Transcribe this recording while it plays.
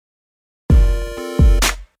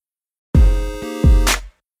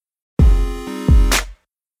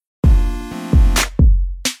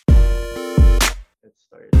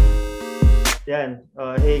Yan.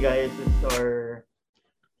 Hey guys, it's our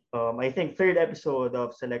I think third episode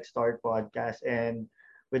of Select Start podcast, and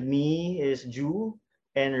with me is Ju,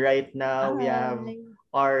 and right now we have Hi.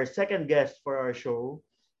 our second guest for our show.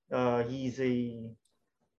 Uh, he's a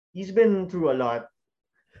he's been through a lot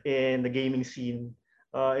in the gaming scene.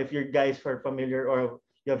 If you guys are familiar or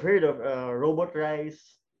you have heard of Robot Rise,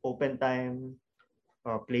 Open Time,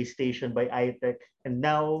 PlayStation by iTech, and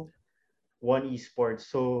now One Esports.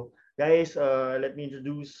 So, guys, let me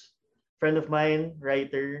introduce friend of mine,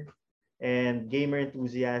 writer, and gamer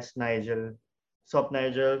enthusiast, Nigel. Sup,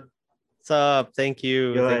 Nigel? What's up? Thank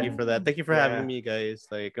you. Thank you Yun. for that. Hi. Thank you for having Yeah, me, guys.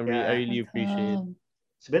 I yeah. really appreciate. Welcome.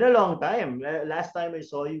 It's been a long time. Last time I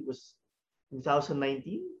saw you was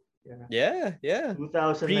 2019. Yeah, Yeah, yeah.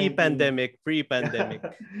 2019, Pre-pandemic, pre-pandemic.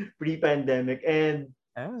 pre-pandemic, and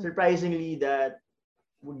Ah, surprisingly that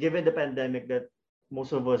given the pandemic that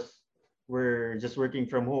most of us were just working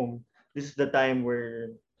from home, this is the time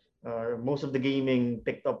where most of the gaming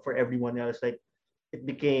picked up for everyone else. Like it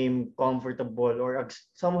became comfortable or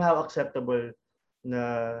somehow acceptable.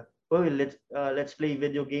 Na oh let's play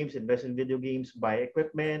video games, invest in video games, buy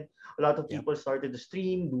equipment. A lot of yep, people started to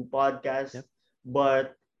stream, do podcasts, yep.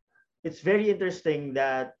 but it's very interesting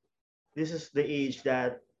that this is the age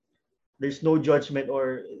that there's no judgment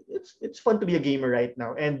or it's fun to be a gamer right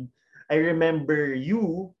now. And I remember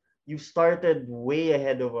you started way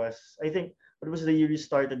ahead of us. I think what was the year you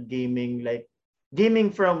started gaming, like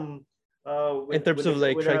gaming from In terms of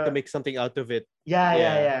like with trying to a make something out of it. yeah, yeah,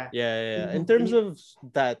 Yeah, yeah. yeah, yeah. In Can terms you of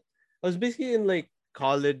that, I was basically in like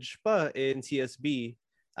college pa in CSB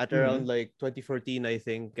at around mhm. like 2014, I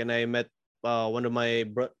think, and I met one of my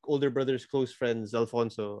older brother's close friends,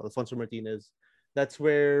 Alfonso Martinez. That's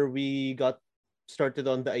where we got started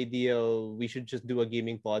on the idea of we should just do a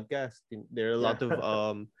gaming podcast. There are a Yeah. lot of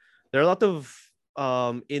there are a lot of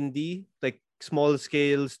indie like small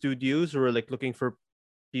scale studios who are like looking for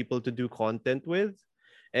people to do content with,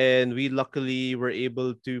 and we luckily were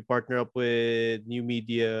able to partner up with new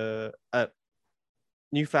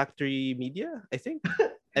factory media, I think.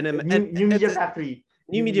 And New Media it's Factory.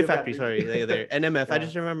 new New media Media factory, Factory. sorry, there NMF, I Yeah.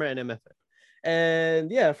 just remember NMF. And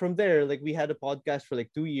yeah, from there, like we had a podcast for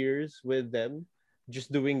like 2 years with them,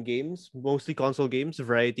 just doing games, mostly console games,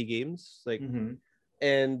 variety games, like. Mm-hmm.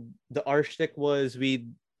 And the architect was, we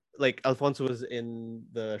like Alfonso was in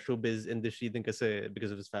the showbiz industry din kasi because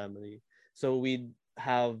of his family. So we'd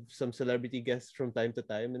have some celebrity guests from time to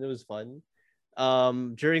time, and it was fun.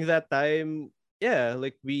 During that time, yeah,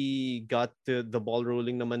 like we got the ball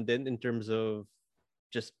rolling naman din in terms of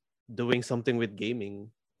just doing something with gaming.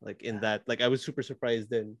 Like in that, like I was super surprised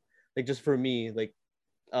then. Like just for me, like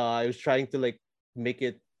I was trying to like make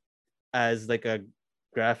it as like a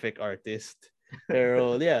graphic artist.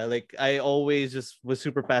 Pero yeah, like I always just was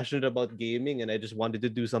super passionate about gaming and I just wanted to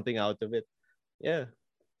do something out of it. Yeah.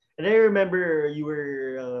 And I remember you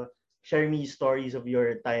were sharing me stories of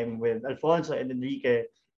your time with Alfonso and Enrique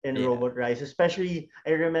in Yeah. Robot Rise. Especially,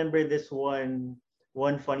 I remember this one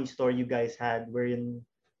funny story you guys had wherein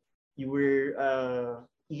you were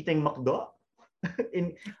eating McDo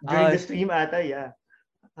in during Uh the stream ata, yeah.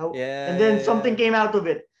 How yeah, and then yeah, something yeah. came out of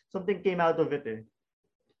it. Something came out of it eh.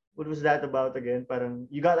 What was that about again? Parang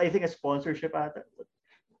you got I think a sponsorship ata.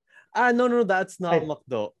 No, no, that's not Ay,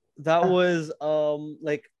 McDo. That ah, was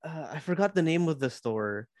like I forgot the name of the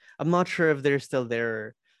store. I'm not sure if they're still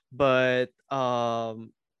there, but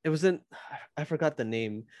it wasn't. I forgot the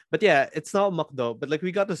name. But yeah, it's not McDo. But like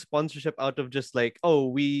we got a sponsorship out of just like, oh,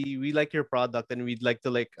 we like your product and we'd like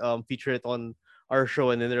to like feature it on our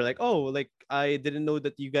show. And then they're like, oh, like I didn't know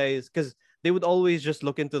that you guys, because they would always just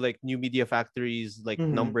look into like new media factories like mhm.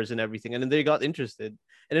 numbers and everything, and then they got interested.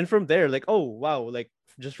 And then from there, like, oh wow, like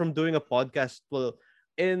just from doing a podcast, well,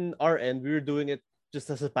 in our end, we were doing it just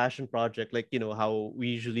as a passion project, like how we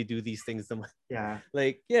usually do these things. Yeah.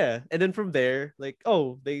 Like yeah, and then from there, like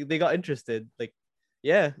oh, they got interested, like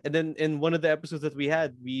yeah, and then in one of the episodes that we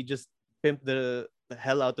had, we just pimped the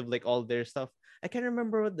hell out of like all their stuff. I can't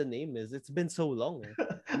remember what the name is. It's been so long. Eh.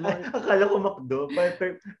 I'm Ay, not. akala ko McDo.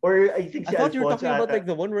 Or I think I si thought you were Alfonso talking about like ata.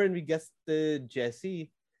 the one wherein we guessed the Jesse.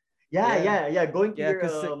 Yeah, Yeah, yeah, yeah. Going to yeah, your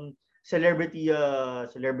because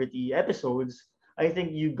celebrity episodes, I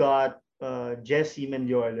think you got Jesse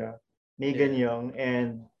Mendiola, Megan yeah, Young,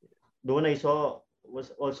 and the one I saw was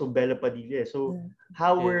also Bella Padilla. So Yeah.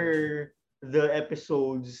 how yeah. were the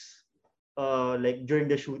episodes like during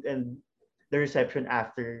the shoot and the reception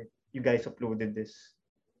after you guys uploaded this?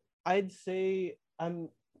 I'd say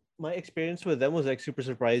my experience with them was like super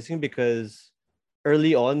surprising because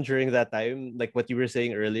early on during that time, like what you were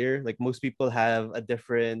saying earlier, like most people have a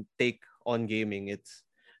different take on gaming. It's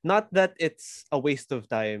not that it's a waste of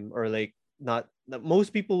time, or like not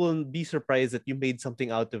most people will be surprised that you made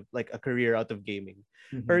something out of like a career out of gaming,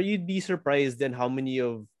 or Mhm. you'd be surprised then how many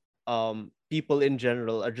of people in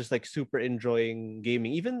general are just like super enjoying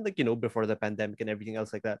gaming, even like before the pandemic and everything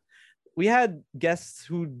else like that. We had guests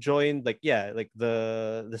who joined, like, yeah, like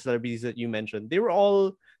the celebrities that you mentioned.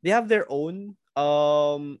 They have their own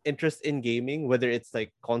interest in gaming, whether it's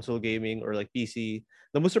like console gaming or like PC.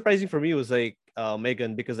 The most surprising for me was like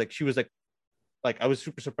Megan, because like she was like I was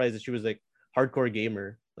super surprised that she was like hardcore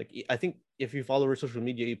gamer. Like I think if you follow her social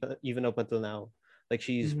media, even up until now, like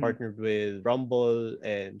she's Mhm. partnered with Rumble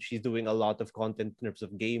and she's doing a lot of content in terms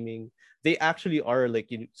of gaming. They actually are like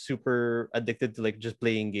super addicted to like just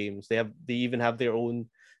playing games. They even have their own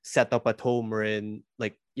setup at home, or in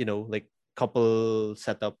like like couple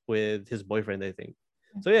setup with his boyfriend, I think.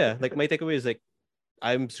 So yeah, like my takeaway is like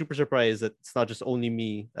I'm super surprised that it's not just only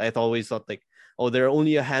me. I always thought like, oh, there are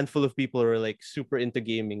only a handful of people who are like super into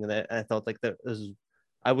gaming, and I thought like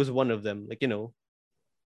I was one of them. Like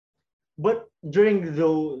But during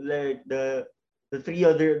like the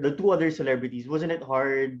two other celebrities, wasn't it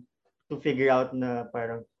hard to figure out na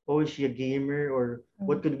parang, oh, is she a gamer or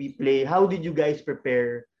what could we play? How did you guys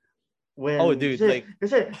prepare oh, when dude, like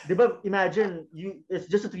kasi, di ba, imagine it's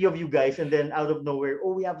just the three of you guys and then out of nowhere,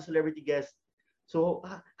 oh, we have a celebrity guest. So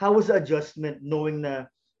how was the adjustment knowing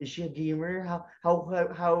na is she a gamer?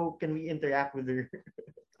 How can we interact with her?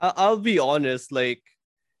 I'll be honest, like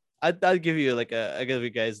I'll give you like I give you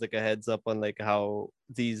guys like a heads up on like how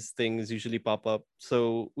these things usually pop up.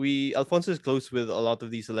 So Alfonso is close with a lot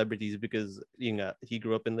of these celebrities because he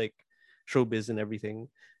grew up in like showbiz and everything.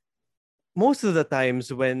 Most of the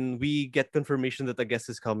times when we get confirmation that a guest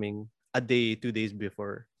is coming a day, 2 days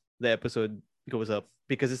before the episode goes up,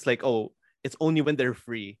 because it's like, oh, it's only when they're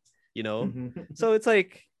free, you know? Mhm. So it's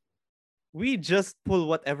like we just pull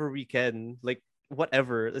whatever we can, like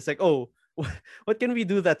whatever. It's like, oh, what can we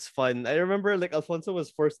do that's fun? I remember like Alfonso was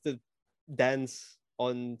forced to dance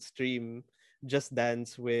on stream, just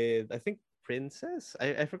dance with I think Princess.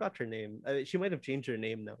 I forgot her name. She might have changed her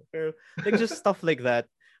name now. Pero, like just stuff like that.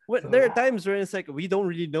 There are times where it's like we don't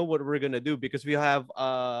really know what we're gonna do because we have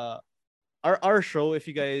our show. If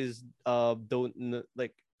you guys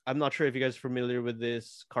like, I'm not sure if you guys are familiar with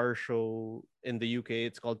this car show in the UK.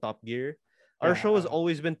 It's called Top Gear. Our Yeah. show has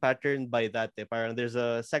always been patterned by that. Parang there's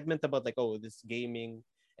a segment about like, oh, this gaming,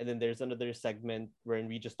 and then there's another segment wherein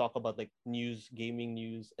we just talk about like news, gaming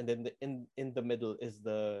news, and then in the middle is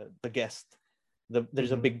the guest.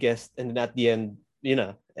 There's a Mhm. big guest, and then at the end,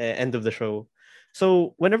 end of the show.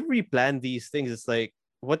 So whenever we plan these things, it's like,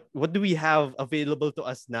 what do we have available to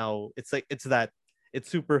us now? It's like it's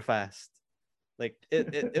super fast. Like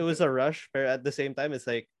it was a rush, but at the same time, it's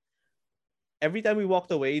like every time we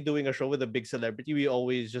walked away doing a show with a big celebrity, we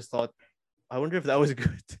always just thought, I wonder if that was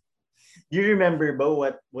good. Do you remember, Bo,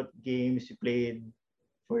 what games you played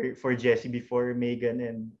for Jesse before Megan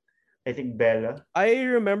and I think Bella? I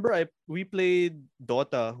remember we played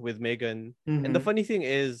Dota with Megan, and the Mm-hmm. funny thing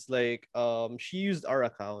is like she used our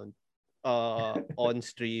account on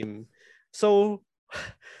stream. So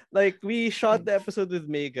like we shot the episode with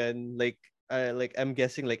Megan like I'm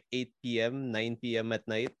guessing like 8 p.m., 9 p.m. at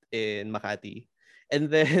night in Makati.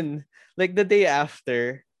 And then like the day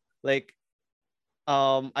after, like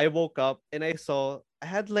I woke up and I saw I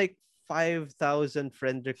had like 5,000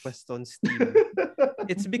 friend requests on Steam.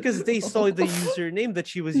 It's because they saw the username that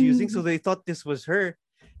she was using, so they thought this was her.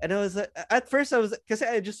 And I was like, at first I was, because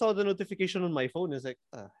I just saw the notification on my phone. It's like,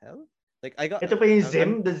 hell? Like I got, Ito pa yung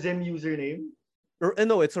I'm the Zim username.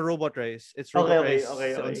 no, it's a Robot Rice. It's Okay, Robot okay, okay,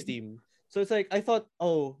 Rice on okay. Steam. So it's like I thought,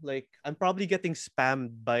 oh, like I'm probably getting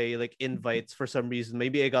spammed by like invites for some reason.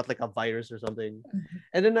 Maybe I got like a virus or something.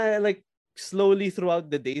 And then I like slowly throughout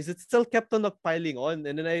the days, it still kept on piling on.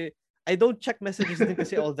 And then I don't check messages din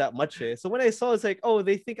kasi all that much. Eh. So when I saw, it's like, oh,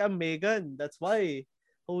 they think I'm Megan. That's why.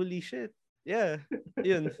 Holy shit. Yeah.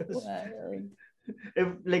 Yun. Wild. If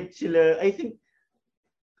like sila, I think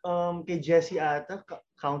kay Jesse ata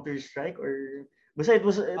Counter Strike or basta it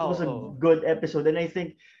Oh, was a oh. good episode and I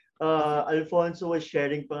think I think Alfonso was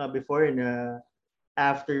sharing pa nga before na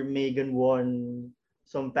after Megan won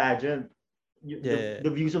some pageant yeah. the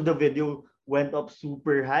views of the video went up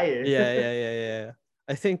super high. Eh. Yeah.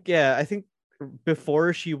 I think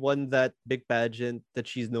before she won that big pageant that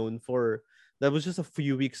she's known for, that was just a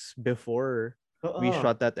few weeks before we Oo.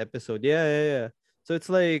 shot that episode. Yeah. So it's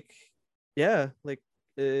like, yeah, like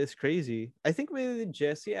it's crazy. I think with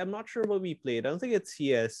Jesse, I'm not sure what we played. I don't think it's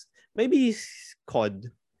CS. Maybe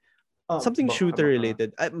COD. Oh, Something shooter baka related.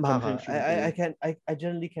 something Maka. I shooter. can't I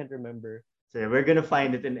generally can't remember. So we're gonna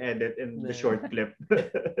find it and edit in the Nah. short clip.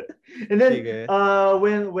 And then Sige.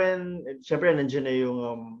 when syempre nandiyan na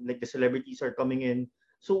yung like the celebrities are coming in.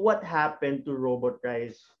 So what happened to Robot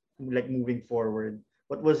Rise like moving forward?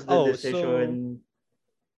 What was the Oh, so decision?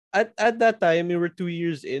 at that time we were 2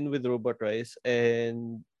 years in with Robot Rice,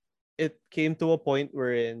 and it came to a point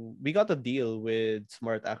wherein we got a deal with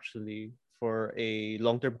Smart actually for a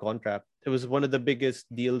long-term contract. It was one of the biggest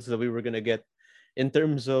deals that we were gonna get in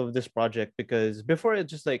terms of this project, because before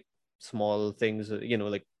it just like small things,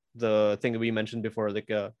 like the thing that we mentioned before,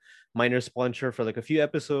 like a minor sponsor for like a few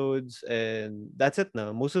episodes, and that's it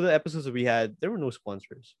now. Most of the episodes that we had, there were no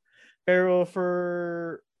sponsors. Pero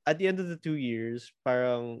for at the end of the 2 years,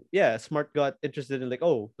 parang yeah, Smart got interested in like,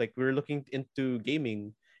 oh, like we're looking into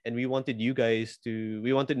gaming, and we wanted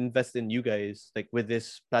to invest in you guys, like with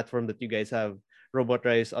this platform that you guys have, Robot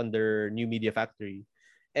Rice under New Media Factory.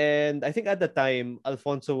 And I think at the time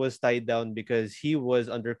Alfonso was tied down because he was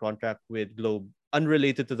under contract with Globe,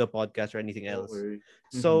 unrelated to the podcast or anything else. Okay.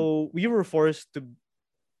 Mm-hmm. So we were forced to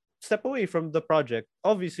step away from the project.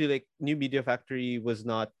 Obviously, like New Media Factory was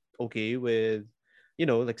not okay with,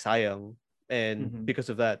 like Sayang, and Mm-hmm. because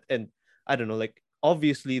of that, and I don't know, like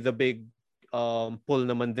obviously the big pull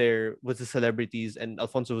naman there was the celebrities, and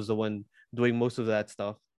Alfonso was the one doing most of that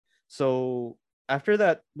stuff. So after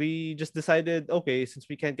that, we just decided, okay, since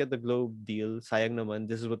we can't get the Globe deal, sayang naman,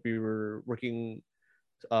 this is what we were working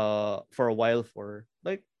for a while for.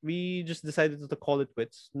 Like we just decided to call it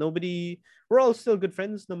quits. Nobody, we're all still good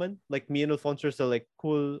friends naman. Like me and Alfonso are still like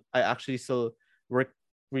cool. I actually still work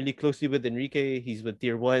really closely with Enrique. He's with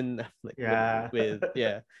Tier 1, like Yeah. with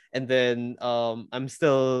yeah. And then I'm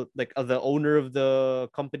still like the owner of the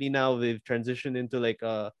company now. They've transitioned into like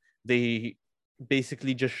they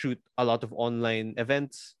basically just shoot a lot of online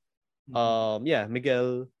events. Mhm. Yeah,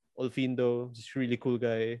 Miguel Olfindo, just really cool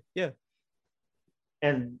guy. Yeah.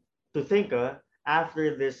 And to think,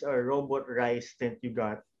 after this Robot Rise stint you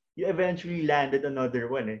got, you eventually landed another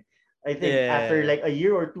one. Eh. I think after Yeah. like a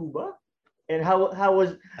year or two, ba? And I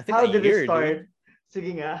think a how did it year, dude. start?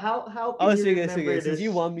 Sige nga, how can Oh, you sige, remember sige. Since you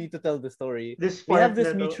this want me to tell the story, this we have part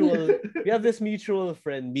this na to? mutual,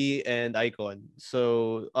 friend, me and Icon.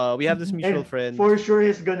 So, we have this mutual And friend. for sure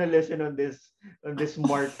he's gonna listen on this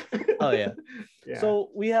mark. Oh yeah. Yeah. So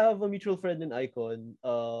we have a mutual friend in Icon.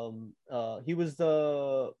 He was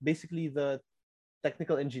basically the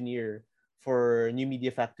technical engineer for New Media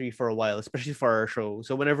Factory for a while, especially for our show.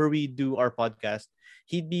 So whenever we do our podcast,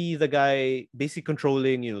 he'd be the guy basically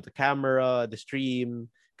controlling, the camera, the stream,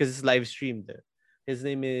 because it's live streamed. His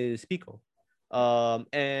name is Pico.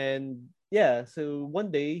 And yeah, so one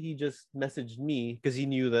day he just messaged me because he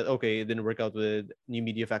knew that okay, it didn't work out with New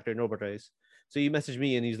Media Factory and Overprice. So he messaged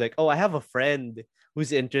me and he's like, "Oh, I have a friend who's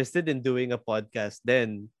interested in doing a podcast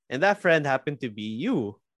then." And that friend happened to be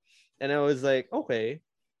you. And I was like, okay,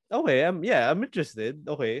 okay, I'm interested.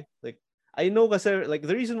 Okay, like I know kasi like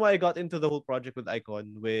the reason why I got into the whole project with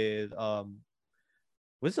Icon with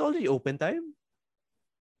was it already open time?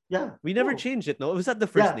 Yeah. We never Oh. changed it. No, was that the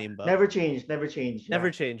first Yeah. name, ba? Never changed. Never changed. Never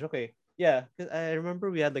Yeah. changed. Okay, yeah, because I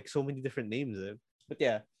remember we had like so many different names. But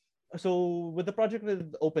yeah, so with the project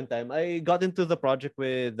with open time, I got into the project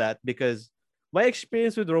with that because my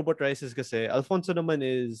experience with Robot Rice is kasi Alfonso naman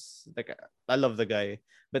is like I love the guy,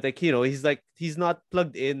 but like he's not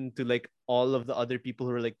plugged in to like all of the other people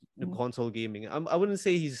who are like console gaming. I wouldn't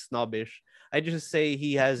say he's snobbish. I just say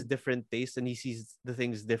he has different tastes and he sees the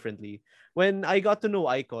things differently. When I got to know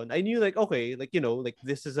Icon, I knew like okay, like like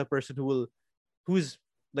this is a person who's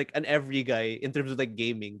like an every guy in terms of like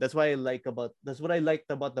gaming. That's what I liked about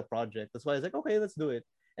the project. That's why I was like, okay, let's do it.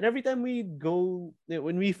 And every time we go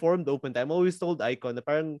when we formed Open Time, I always told Icon that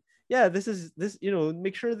parang, yeah, this is this,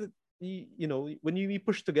 make sure that when we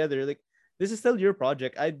push together, like this is still your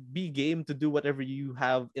project. I'd be game to do whatever you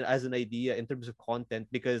have as an idea in terms of content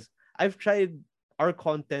because I've tried our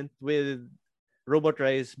content with Robot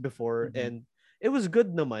Rise before Mhm. and it was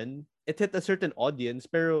good naman. It hit a certain audience,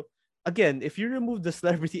 pero again, if you remove the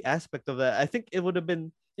celebrity aspect of that, I think it would have been,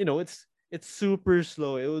 it's super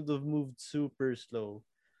slow. It would have moved super slow.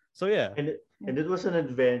 So yeah. And it was an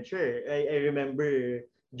adventure. I remember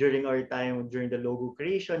during our time during the logo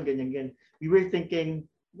creation, ganyan, ganyan, we were thinking,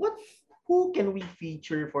 who can we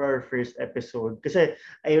feature for our first episode? Because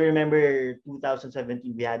I remember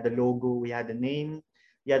 2017, we had the logo, we had the name,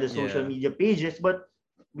 we had the social Yeah. media pages, but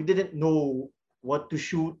we didn't know what to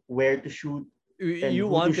shoot, where to shoot, and You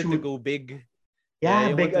who to wanted to shoot. go big. Yeah, Yeah,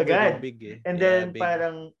 you big wanted to go agad. big. Eh. And Yeah, then big.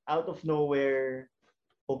 parang out of nowhere,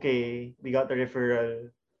 okay, we got a referral,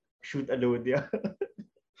 shoot a load, yeah.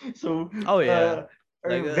 So Oh yeah.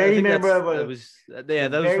 Like I very think that memorable. was The that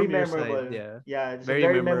was very from your side. memorable. Yeah, Yeah, it's a very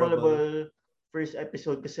very memorable. memorable first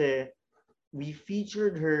episode kasi we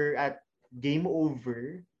featured her at Game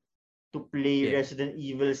Over to play Yeah, Resident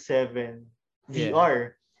Evil 7 yeah,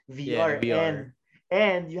 VR. yeah. VR VR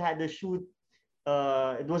and you had to shoot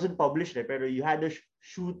it wasn't published pero you had to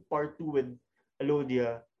shoot part 2 with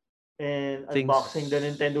Alodia and unboxing the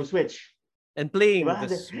things Nintendo Switch. and playing Diba?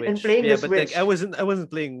 the And Switch. playing the Yeah, but like Switch. I wasn't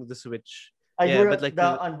playing the Switch. You Yeah, were but like the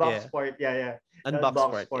the unboxed part. Yeah, yeah. The unbox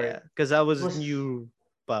unboxed part. Yeah, part. because I It was was new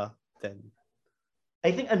pa then.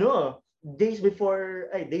 I think ano, days before,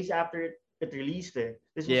 days after it released.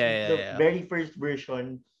 This was Yeah, yeah, the yeah. very first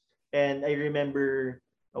version, and I remember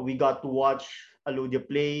we got to watch Alodia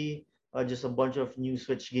play just a bunch of new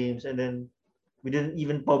Switch games, and then we didn't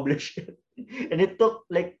even publish it, and it took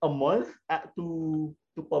like a month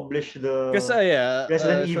to publish Because the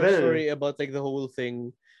Resident short Evil. story about like the whole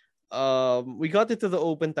thing. We got into the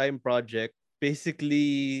open time project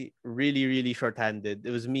basically really short-handed.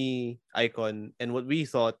 It was me, Icon, and what we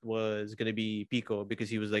thought was gonna be Pico because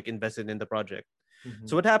he was like invested in the project.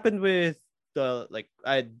 So Mhm. what happened with the like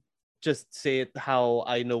I just say it how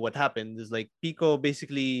I know what happened is like Pico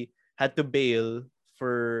basically had to bail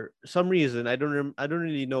for some reason. I don't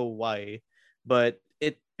really know why, but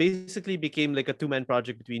it basically became like a two-man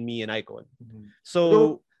project between me and Icon. Mhm. So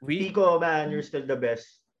Although we Pico, man, you're still the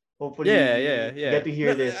best. yeah. Hopefully, get to No,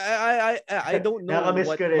 hear this. I don't know Nakamiss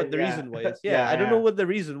ko what rin, the yeah. reason was. Yeah, Yeah, I don't yeah. know what the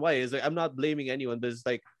reason why is. Like, I'm not blaming anyone, but it's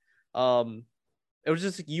like, um, it was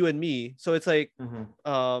just like you and me. So it's like, Mhm.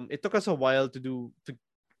 it took us a while to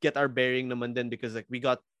get our bearing naman din because like we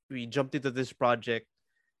jumped into this project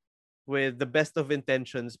with the best of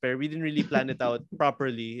intentions, but we didn't really plan it out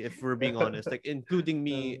properly. If we're being honest, like including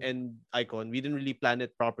me and Icon, we didn't really plan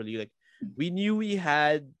it properly. Like we knew we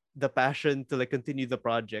had the passion to like continue the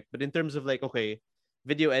project, but in terms of like okay,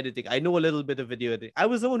 video editing, I know a little bit of video editing. I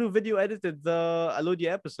was the one who video edited the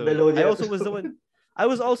Alodia The episode. Lodi I also was the episode. one. I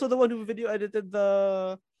was also the one who video edited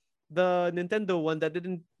the Nintendo one that That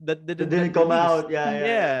didn't didn't get come released. out. Yeah, yeah, yeah.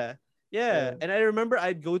 Yeah. Yeah. Yeah. And I remember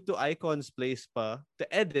I'd go to Icon's place pa to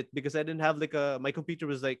edit because I didn't have like a my computer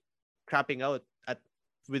was like crapping out at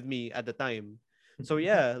with me at the time. So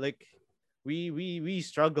yeah, like we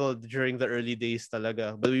struggled during the early days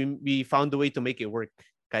talaga, but we found a way to make it work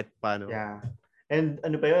kahit paano. Yeah. And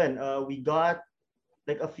ano pa yun, we got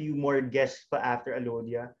like a few more guests pa after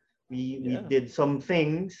Alodia. We Yeah. did some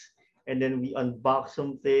things and then we unboxed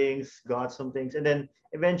some things, got some things, and then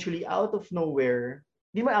eventually out of nowhere,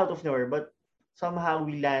 di man out of nowhere, but somehow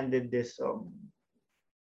we landed this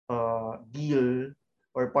deal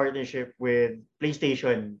or partnership with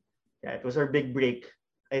PlayStation. Yeah, it was our big break.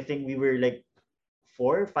 I think we were like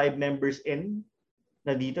 4, 5 members in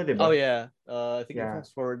na dito, di Oh ba? yeah. I think if Yeah.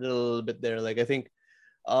 fast forward a little bit there, like I think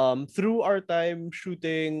through our time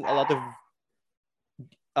shooting a lot of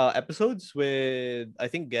episodes with I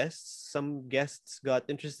think guests. Some guests got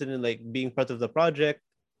interested in like being part of the project.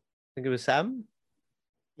 I think it was Sam.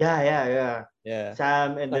 Yeah, yeah, yeah. Yeah.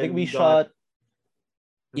 Sam, and I think then we we got shot ano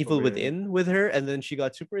pa Evil ba yun? Within with her, and then she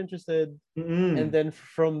got super interested. And Mm-mm. then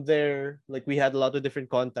from there, like we had a lot of different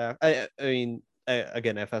contact. I mean,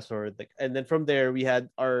 again, I fast forward like, and then from there we had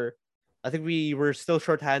our. I think we were still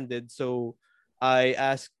short-handed, so I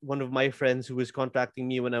asked one of my friends who was contacting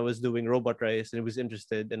me when I was doing Robot Rice, and he was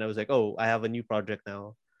interested, and I was like, "Oh, I have a new project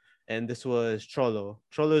now," and this was Cholo.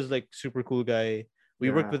 Cholo is like super cool guy. We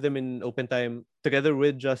worked Yeah. with him in open time together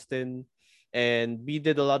with Justin, and we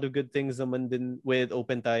did a lot of good things naman din with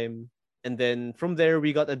open time. And then from there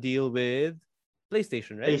we got a deal with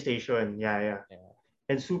PlayStation, right? PlayStation. Yeah, yeah. Yeah.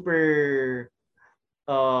 And super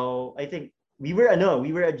I think we were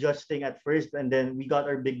adjusting at first and then we got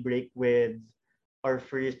our big break with our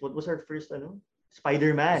first what was our first The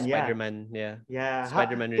Spider-Man, yeah. Spider-Man, yeah. Yeah.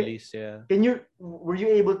 Spider-Man release, yeah. Can you were you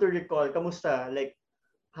able to recall kamusta like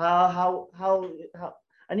how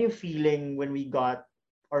ano yung feeling when we got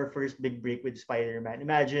our first big break with Spider-Man?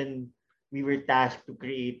 Imagine we were tasked to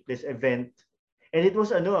create this event and it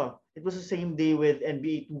was the same day with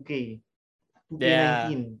NBA 2K Yeah.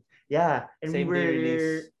 2K19. Yeah, and we Same day were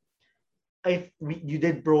release. you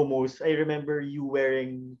did promos. I remember you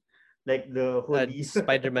wearing like the hoodie.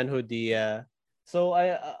 Spider-Man hoodie, yeah. So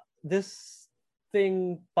I this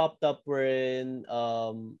thing popped up wherein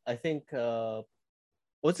I think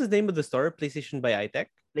what's the name of the store? PlayStation by iTech.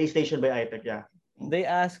 PlayStation by iTech, yeah. They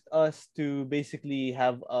asked us to basically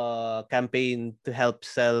have a campaign to help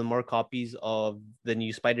sell more copies of the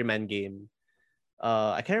new Spider-Man game.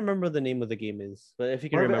 I can't remember the name of the game is, but if you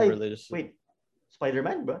can Marvel, remember, there's wait,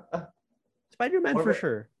 Spider-Man ba? Spider-Man for Marvel,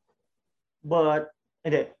 sure. but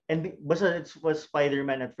basta it was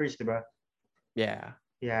Spider-Man at first, diba? Yeah.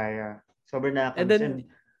 Yeah. Sobrang And nakakamiss. then And it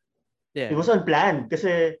yeah. was unplanned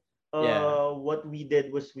kasi Yeah. what we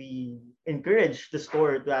did was we encouraged the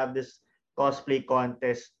store to have this cosplay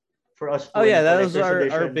contest for us Oh to win yeah, a that was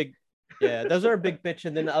collector's our edition. big yeah, that was our big pitch.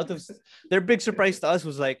 And then their big surprise to us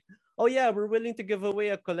was like, oh yeah, we're willing to give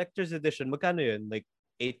away a collector's edition. Magkano yun? Like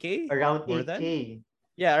 8K? Around More than? 8K.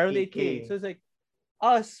 Yeah, around 8K. 8K. So it's like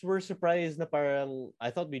us were surprised na parang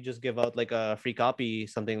I thought we just give out like a free copy,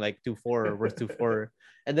 something like 2-4 worth 2-4.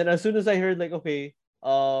 And then as soon as I heard like okay,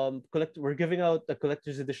 we're giving out a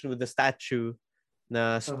collector's edition with the statue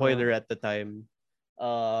na Uh-huh. spoiler at the time.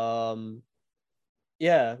 Um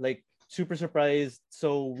yeah, like super surprised.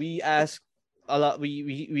 So we asked a lot.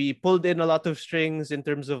 We pulled in a lot of strings in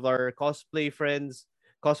terms of our cosplay friends,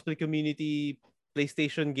 cosplay community,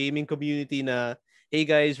 PlayStation gaming community. Na hey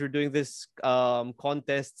guys, we're doing this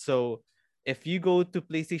contest. So if you go to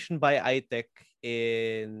PlayStation by iTech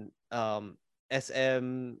in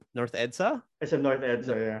SM North EDSA, SM North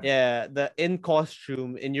EDSA, yeah. yeah, the in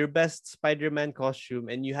costume in your best Spider-Man costume,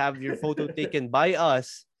 and you have your photo taken by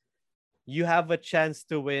us, you have a chance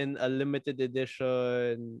to win a limited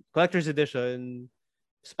edition, collector's edition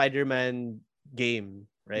Spider-Man game,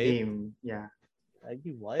 right? Game, yeah. I'd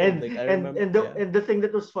be wild. And Like I and remember, and the yeah. and the thing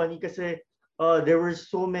that was funny kasi there were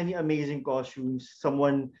so many amazing costumes.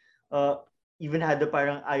 Someone uh even had the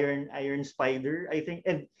parang iron spider, I think,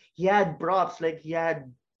 and he had props like he had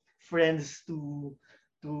friends to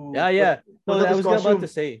Yeah, put yeah. No, put up I his was about to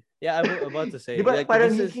costume. say. Yeah, I was about to Di say. ba Like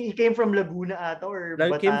parang this is he came from Laguna ata or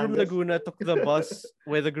like came from Batangas. Laguna, took the bus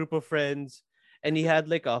with a group of friends, and he had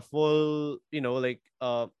like a full, like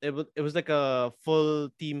it was like a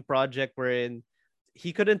full team project wherein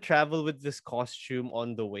he couldn't travel with this costume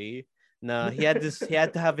on the way. Nah, he had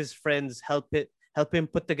to have his friends help him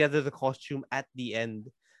put together the costume at the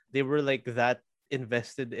end. They were like that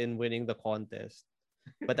invested in winning the contest.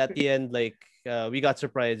 But at the end, like we got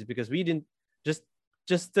surprised because we didn't just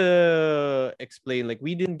just to explain, like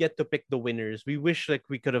we didn't get to pick the winners. We wish like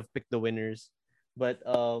we could have picked the winners, but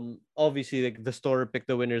obviously like the store picked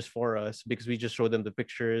the winners for us because we just showed them the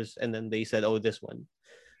pictures and then they said, oh, this one.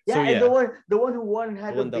 So Yeah, and the yeah, one who won the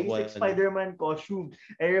had a one that basic won. Spider-Man costume.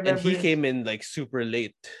 I And remember he his came in like super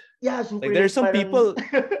late. yeah, Like super there's late some parang people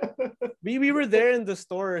we were there in the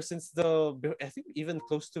store since I think even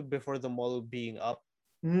close to before the mall being up.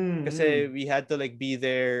 Kasi mm. we had to like be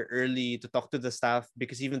there early to talk to the staff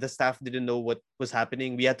because even the staff didn't know what was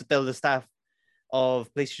happening. We had to tell the staff of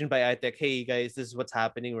PlayStation by iTech, hey guys, this is what's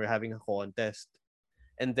happening. We're having a contest.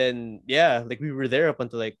 And then yeah, like we were there up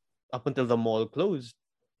until the mall closed.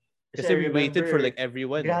 Kasi Kasi I we waited for like remember,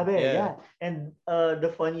 everyone. grabe, Yeah. yeah. And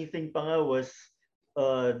the funny thing pa nga was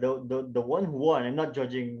the one who won. I'm not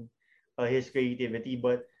judging his creativity,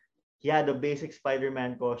 but he had a basic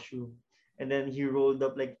Spider-Man costume, and then he rolled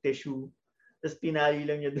up like tissue, tapos tinali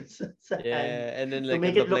lang niya dun sa hand Yeah. And then to like it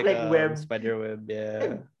make it looked look like like web. spider web. Yeah.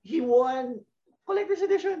 And he won collector's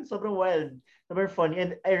edition. Sobrang wild, sobrang funny.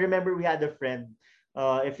 And I remember we had a friend.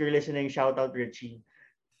 If you're listening, shout out Richie.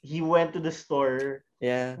 He went to the store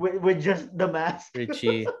Yeah. with just the mask.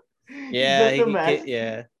 Richie. Yeah, Just the mask.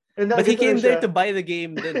 yeah. And But he nandito lang came there to siya. buy the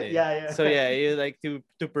game din eh. Yeah. So yeah, he like two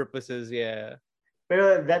purposes, yeah.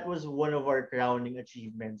 Pero that was one of our crowning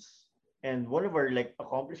achievements and one of our like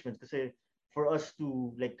accomplishments kasi for us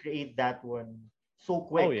to like create that one so Oh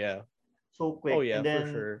quick, yeah. so Oh quick. And yeah, for then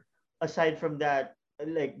sure. aside from that,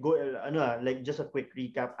 like go like just a quick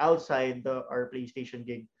recap outside our PlayStation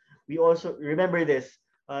gig. We also remember this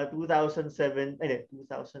 2007 2000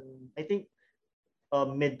 I think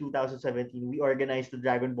mid 2017 we organized the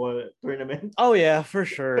Dragon Ball tournament. Oh yeah, for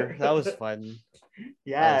sure. That was fun. That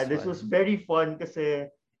Yeah, was this was fun. very fun kasi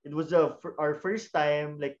it was our first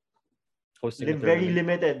time like Hosting a very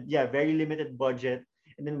tournament. limited, yeah, very limited budget,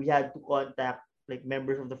 and then we had to contact like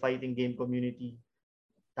members of the fighting game community.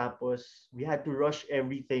 Tapos we had to rush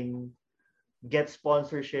everything, get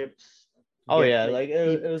sponsorships, Oh get yeah, like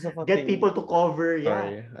like it was a get fucking people to cover. Yeah,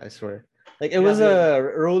 story, I swear. Like it was grabe. a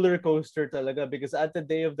roller coaster talaga because at the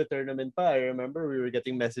day of the tournament pa, I remember we were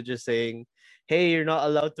getting messages saying, "Hey, you're not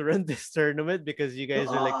allowed to run this tournament because you guys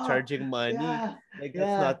are like Oh, charging money. yeah, Like that's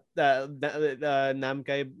yeah. not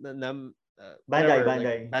Namkai Bandai, whatever,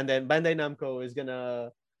 like Bandai. Bandai Namco is gonna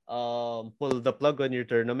pull the plug on your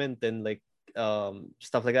tournament and like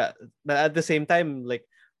stuff like that. But at the same time, like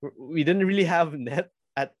we didn't really have net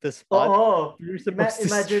at the spot. Oo. We were supposed to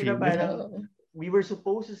Imagine na stream it. parang we were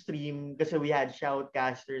supposed to stream kasi we had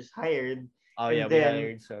shoutcasters hired. Oh yeah, And we then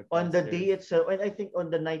hired on the shortcasters. day itself, and I think on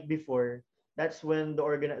the night before, that's when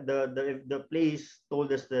the place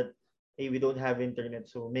told us that hey, we don't have internet,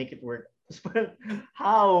 so make it work.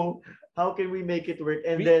 how how can we make it work?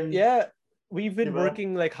 And We then, yeah, we've di been ba?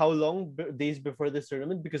 working like how long days before this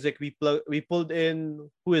tournament because like we pulled in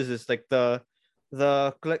who is this like the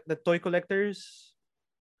toy collectors,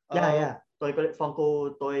 Yeah, uh yeah. Toy collect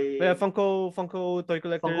Funko yeah, toy Funko toy Funko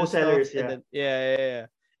collectors stuff, sellers, and yeah. then yeah,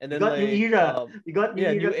 and We then got new like era. We got new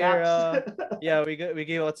yeah, new era caps. era. Yeah, we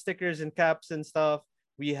gave out stickers and caps and stuff.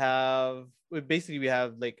 We have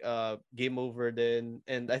like game over then,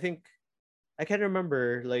 and I think I can't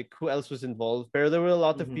remember like who else was involved, but there were a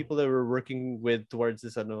lot of Mhm. people that were working with towards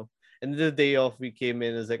this ano. And the day off we came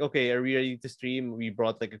in, it's like, okay, are we ready to stream? We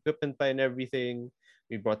brought like equipment and everything.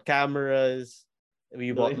 We brought cameras,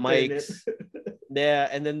 we No bought internet. mics. Yeah,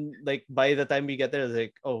 and then like by the time we get there, it's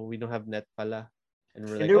like, oh, we don't have net pala. And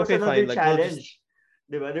we're And like, there was okay, another fine, like we'll just challenge.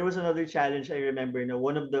 Diba? There was another challenge I remember na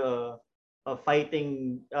one of the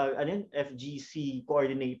fighting ano yun, FGC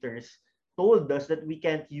coordinators told us that we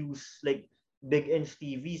can't use like big inch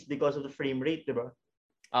TVs because of the frame rate, diba?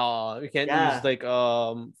 we can't use Yeah, like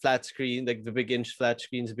flat screen, like the big inch flat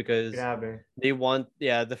screens because grabe. they want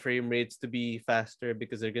the frame rates to be faster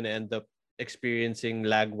because they're gonna end up experiencing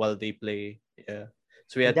lag while they play. Yeah.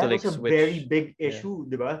 So we And had to that like was a very switch. big Yeah. issue,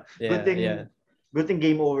 diba? Yeah. Yeah. Good thing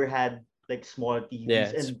Game Over had like small TVs, Yeah.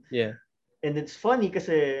 It's yeah. and it's funny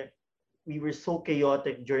kasi we were so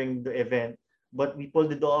chaotic during the event, but we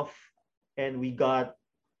pulled it off and we got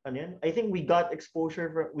ano yan? I think we got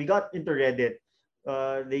into Reddit.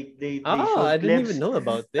 They Ah, I showed didn't even clips. know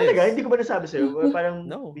about Talaga, this. hindi ko ba nasabi sa'yo? Parang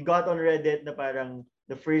No. we got on Reddit na parang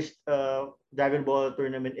the first Dragon Ball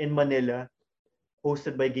tournament in Manila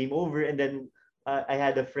hosted by Game Over, and then I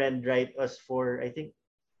had a friend write us for, I think,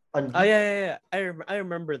 on Oh Geek. yeah. I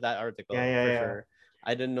remember that Yeah, article yeah, for yeah. sure.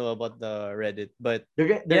 I didn't know about the Reddit, but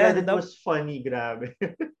The yeah, Reddit that was funny, grabe.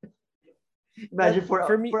 that Imagine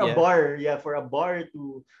for me, for a yeah. bar, yeah, for a bar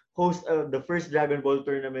to host the first Dragon Ball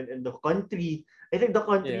tournament in the country. I think the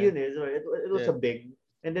country Yeah. yun so it was Yeah. a big.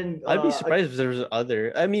 And then I'd be surprised if there's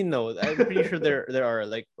other. I mean, no, I'm pretty sure there are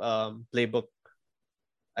like playbook.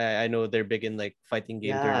 I know they're big in like fighting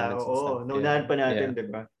game yeah, tournaments and stuff. oo, Yeah, naunahan pa yeah, natin, 'di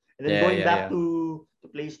ba? And then yeah, going yeah, back yeah. to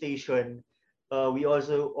PlayStation, we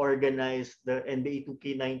also organized the NBA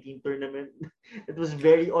 2K19 tournament. It was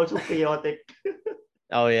very also chaotic.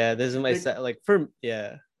 Oh yeah, this is my Like, set. Like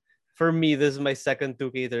for me, this is my second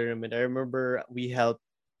 2K tournament. I remember we helped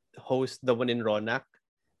host the one in Ronak.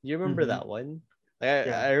 Do you remember mhm, that one?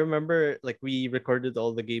 Like, yeah. I remember like we recorded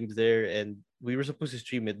all the games there and we were supposed to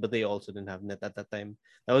stream it, but they also didn't have net at that time.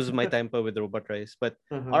 That was my time with Robot Rice. But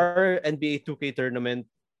Uh-huh. our NBA 2K tournament,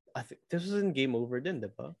 I think this was in Game Over then,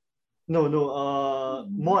 diba? No, no,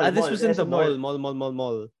 This was in the SM North.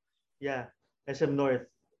 mall. Yeah, SM North.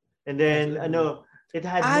 And Yes. then ano, it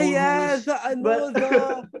had Ah, no yeah, rules, the but ano the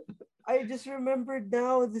I just remembered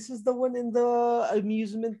now. This is the one in the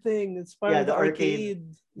amusement thing. It's part yeah, of the the arcade. arcade.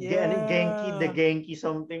 The Yeah. Genki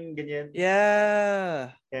something ganyan.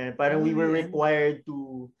 Yeah. And parang we were And required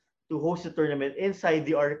to host a tournament inside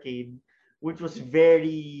the arcade, which was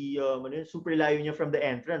very super layo niya from the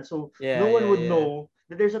entrance. So no yeah, one yeah, would yeah. know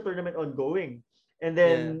that there's a tournament ongoing. And Yeah.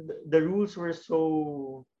 then the rules were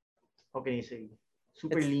so, how can you say,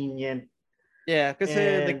 super It's lenient. yeah, because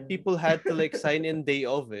like And people had to like sign in day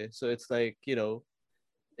of it. So it's like,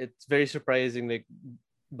 it's very surprising. Like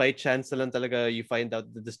by chance na lang talaga you find out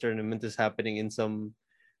that this tournament is happening in some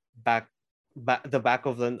back the back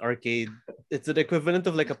of an arcade. It's the equivalent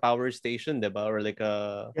of like a power station, diba? Or like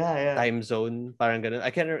a yeah, yeah. time zone. Parang ganun.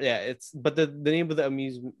 I can't remember. Yeah, it's but the name of the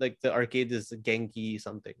amusement like the arcade is Genki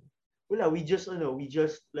something. Wala, we just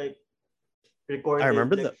like I recorded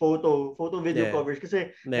remember like the photo video yeah. coverage kasi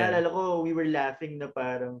Yeah. naalala ko we were laughing na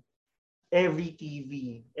parang every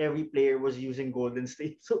every player was using Golden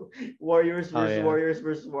State. So Oh yeah. Warriors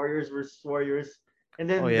versus Warriors. And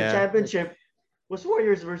Oh then the yeah. Like championship was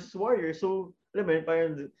Warriors versus Warriors. So alam mo yun,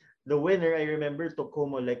 parang the winner, I remember, took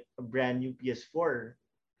home like a brand new PS4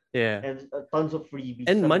 yeah. and tons of freebies.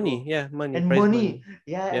 And Sabi money. ko, Yeah, money. and Prize money. money.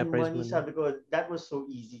 Yeah, Yeah, and prize money. money. Sabi ko, that was so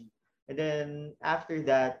easy. And then after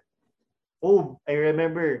that, oh, I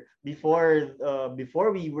remember before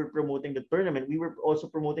we were promoting the tournament, we were also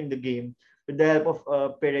promoting the game with the help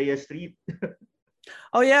of Pereya Street.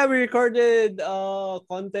 Oh yeah, we recorded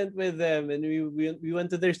content with them and we went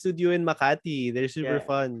to their studio in Makati. They're super Yeah.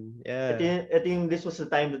 fun. Yeah. I think this was the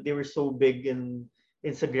time that they were so big in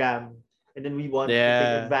Instagram. And then we wanted to take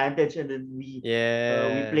Yeah. advantage, and then we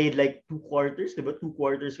Yeah. played like 2 quarters, diba? 2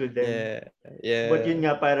 quarters with them. Yeah. But Yeah. yun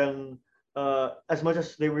nga, parang as much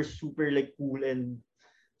as they were super like cool and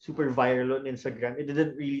super viral on Instagram, it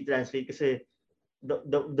didn't really translate kasi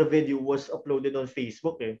the video was uploaded on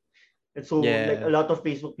Facebook eh. And so like a Yeah. lot of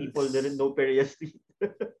Facebook people didn't It's- know Perea Street.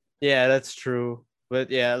 yeah, that's true.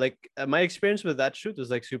 But yeah, like my experience with that shoot was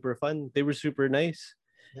like super fun. They were super nice,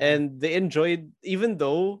 Yeah. and they enjoyed, even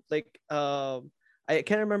though like I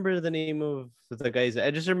can't remember the name of the guys.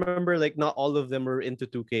 I just remember like not all of them were into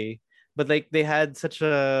 2K, but like they had such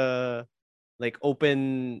a like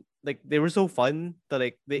open, like they were so fun that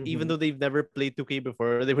like they, even Mm-hmm. though they've never played 2K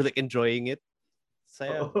before, they were like enjoying it. So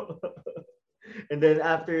yeah. And then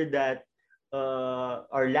after that,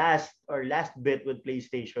 our last bit with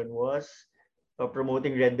PlayStation was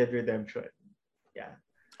promoting Red Dead Redemption. Yeah.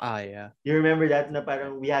 Ah yeah. You remember that na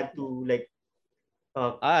parang we had to like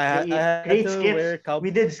I create had create to wear skits. We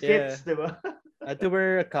did yeah. skits, diba? I had to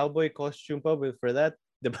wear a cowboy costume probably for that.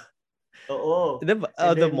 The Oo. And the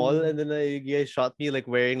then mall, and then you guys shot me like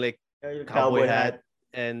wearing like cowboy cowboy hat hat.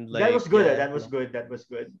 and That like was good. yeah, That was good. That was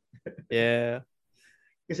good. yeah,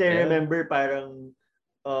 Kasi I yeah. remember parang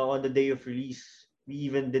on the day of release, we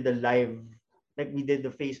even did a live, like we did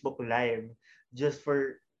the Facebook live, just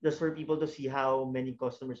for people to see how many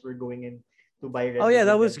customers were going in to buy Oh Red yeah,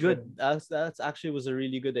 Dead that was good. Redemption. That's actually was a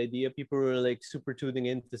really good idea. People were like super tuning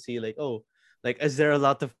in to see like, oh, like is there a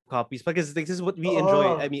lot of copies? Because like, this is what we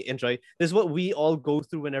enjoy. I Oh, mean, enjoy. This is what we all go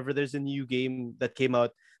through whenever there's a new game that came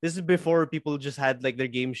out. This is before people just had like their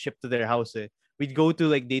game shipped to their house. Eh. We'd go to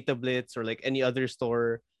like Data Blitz or like any other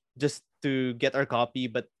store just to get our copy.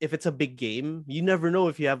 But if it's a big game, you never know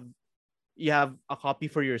if you have a copy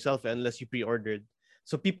for yourself unless you pre-ordered.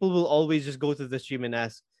 So people will always just go to the stream and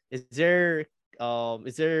ask, is there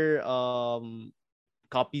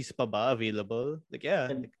copies pa ba available? Like yeah,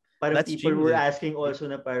 and like parang let's people stream were this. asking also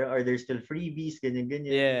na parang, are there still freebies, ganyan,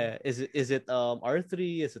 ganyan. Yeah, is it R3?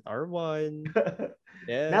 Is it R1?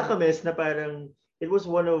 Yeah. Nakamiss na parang it was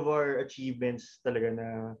one of our achievements talaga na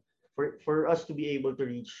for us to be able to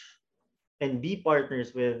reach and be partners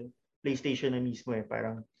with PlayStation na mismo eh.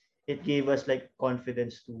 Parang it gave us like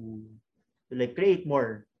confidence to like create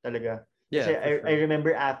more talaga. Yeah, Kasi for I sure.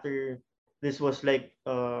 remember after this was like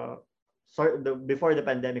before the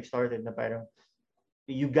pandemic started na parang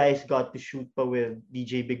you guys got to shoot pa with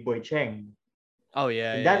DJ Big Boy Cheng. Oh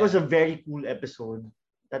yeah, And yeah, that was yeah. a very cool episode.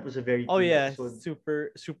 That was a very Oh cool yeah, episode.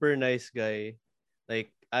 super super nice guy.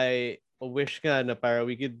 Like I wish nga na para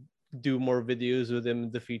we could do more videos with him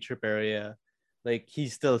in the future, pero yeah. Like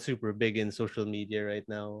he's still super big in social media right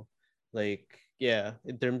now. Like yeah,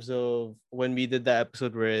 in terms of when we did that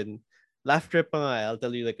episode we're in Laugh Trip pa nga, I'll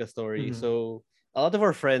tell you like a story. Mhm. So a lot of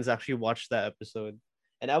our friends actually watched that episode.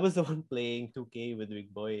 And I was the one playing 2K with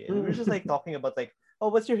Big Boy. And we were just like talking about like,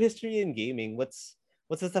 oh, what's your history in gaming? What's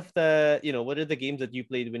the stuff that what are the games that you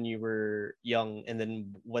played when you were young, and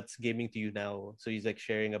then what's gaming to you now? So he's like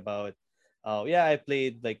sharing about, oh yeah, I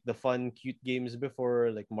played like the fun cute games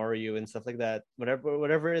before, like Mario and stuff like that.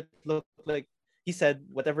 Whatever it looked like, he said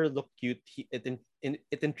whatever looked cute,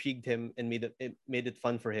 it intrigued him and made it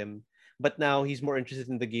fun for him. But now he's more interested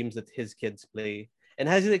in the games that his kids play. And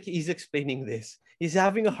as like he's explaining this, he's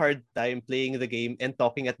having a hard time playing the game and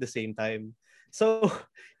talking at the same time. So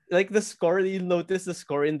like the score, you'll notice the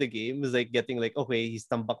score in the game is like getting like, okay, he's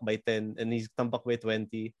tambak by 10 and he's tambak by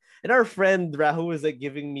 20. And our friend Rahu was like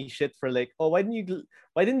giving me shit for like, oh, why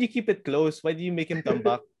didn't you keep it close? Why do you make him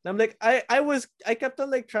tambak? And I'm like, I kept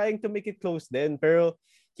on like trying to make it close then, pero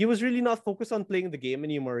he was really not focused on playing the game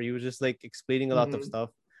anymore. He was just like explaining a lot of Mhm. stuff.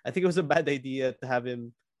 I think it was a bad idea to have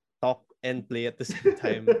him talk and play at the same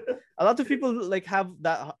time. A lot of people like have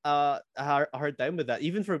that a hard time with that.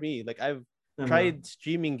 Even for me, like I've Uh-huh. tried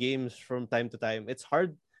streaming games from time to time. It's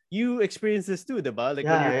hard. You experience this too, diba? Like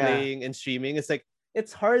when Yeah, you're yeah. playing and streaming, it's like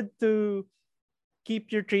it's hard to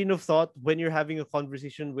keep your train of thought when you're having a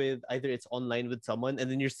conversation with either it's online with someone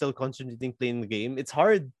and then you're still concentrating playing the game. It's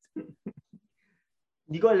hard.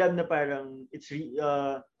 Hindi ko alam na parang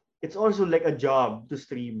it's also like a job to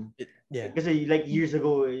stream. Yeah. Kasi like years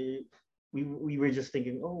ago, we were just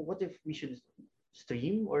thinking, oh, what if we should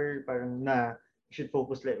stream or parang we should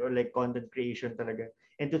focus like or like content creation talaga.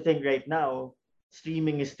 And to think right now,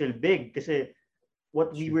 streaming is still big kasi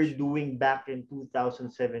what we were Huge. doing back in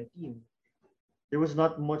 2017, there was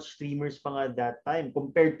not much streamers pa nga that time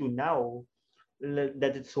compared to now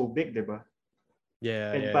that it's so big, 'di ba?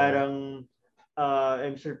 Yeah, And yeah, yeah. parang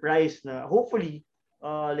I'm surprised na hopefully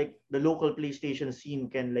like the local PlayStation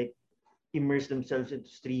scene can like immerse themselves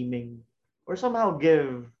into streaming or somehow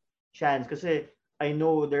give chance kasi I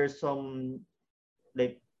know there's some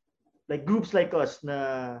like groups like us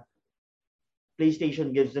na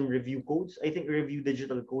PlayStation gives them review codes. I think review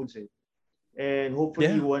digital codes eh. And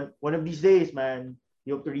hopefully Yeah. one of these days, man,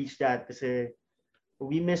 you hope to reach that kasi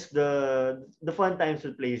we miss the fun times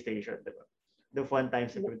with PlayStation, diba? the fun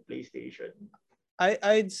times with PlayStation?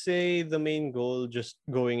 I'd say the main goal, just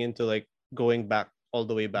going back all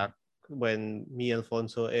the way back when me,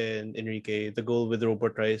 Alfonso, and Enrique, the goal with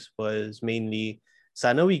Robot Rice was mainly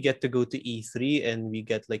sana we get to go to E3 and we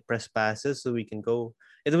get like press passes so we can go.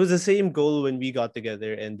 It was the same goal when we got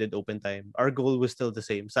together and did open time. Our goal was still the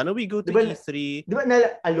same. Sana we go Di to ba, E3. di ba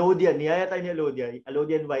Alodia, niyaya tayo ni Alodia.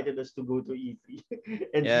 Alodia invited us to go to E3.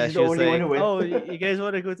 And Yeah, she's the she was only one like, who went. "Oh, you guys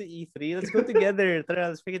want to go to E3? Let's go together. Tara,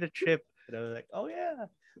 let's make it a trip." And I was like, "Oh yeah."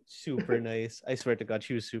 Super nice. I swear to God,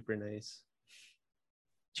 she was super nice.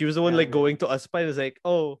 She was the one like Grabe. going to us and was like,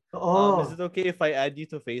 "Oh, is Oo. it okay if I add you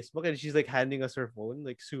to Facebook?" And she's like handing us her phone.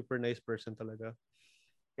 Like super nice person talaga.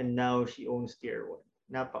 And now she owns Tier 1.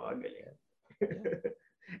 Napakagaling. Yeah.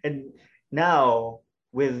 And now,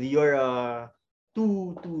 with your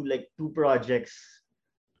two projects,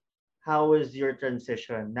 how was your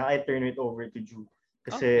transition? Now I turn it over to Ju. Oh yeah.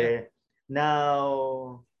 Kasi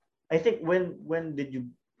now, I think when did you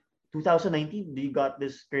 2019 you got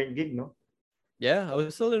this current gig, no? Yeah, I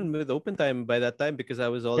was still in with open time by that time because I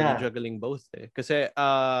was already Yeah. juggling both. Because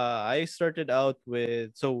I started out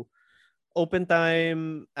with open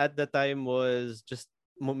time at the time was just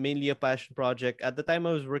mainly a passion project. At the time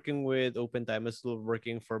I was working with open time, I was still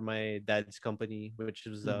working for my dad's company, which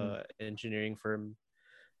was Mm-hmm. a engineering firm.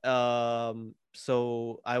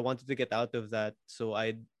 So I wanted to get out of that, so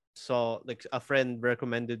I saw like a friend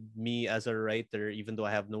recommended me as a writer even though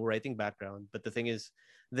I have no writing background. But the thing is,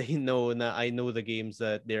 they know na I know the games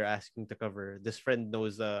that they're asking to cover. This friend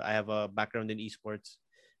knows I have a background in esports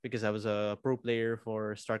because I was a pro player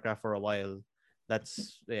for StarCraft for a while.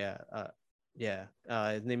 That's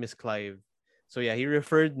his name is Clive. So yeah, he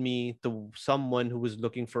referred me to someone who was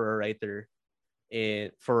looking for a writer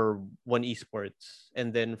for one esports,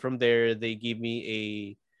 and then from there they gave me a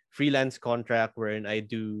freelance contract wherein I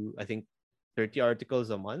do, I think, 30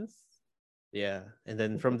 articles a month. Yeah, and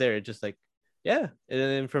then from there it just like, yeah, and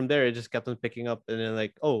then from there it just kept on picking up, and then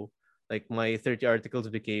like, oh, like my 30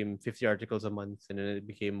 articles became 50 articles a month, and then it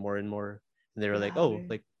became more and more. And they were like, oh, Grabe.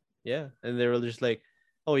 like, yeah, and they were just like,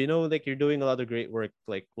 oh, like you're doing a lot of great work,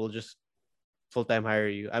 like we'll just full-time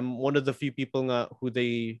hire you. I'm one of the few people who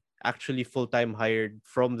they actually full-time hired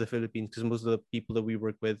from the Philippines, because most of the people that we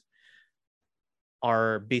work with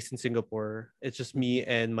are based in Singapore. It's just me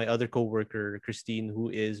Mm-hmm. and my other coworker, Christine, who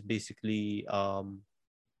is basically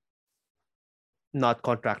not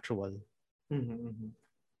contractual. Mm-hmm.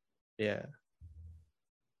 Yeah.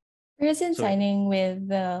 Recent So yeah. signing with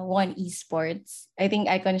One Esports, I think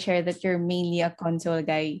I can share that you're mainly a console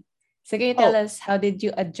guy. So can you tell Oh, us how did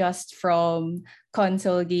you adjust from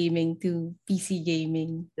console gaming to PC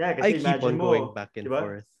gaming? Yeah, I kasi keep imagine on going mo, back di and ba?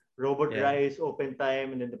 forth. Robot Yeah. Rise, Open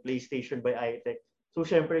Time, and then the PlayStation by iTech. So,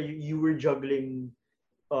 syempre, you were juggling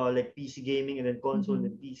like PC gaming and then console and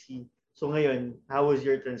Mhm. then PC. So, ngayon, how was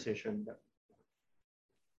your transition?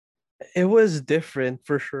 It was different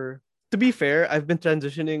for sure. To be fair, I've been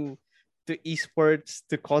transitioning to esports,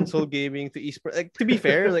 to console gaming, to esports. Like, to be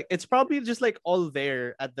fair, like it's probably just like all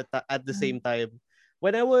there at the same time.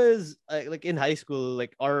 When I was like in high school,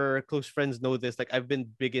 like our close friends know this. Like I've been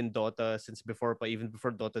big in Dota since before, but even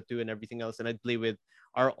before Dota 2 and everything else. And I'd play with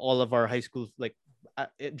our all of our high school, like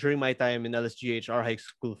during my time in LSGH, our high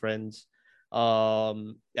school friends.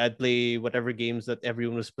 I'd play whatever games that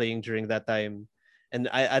everyone was playing during that time, and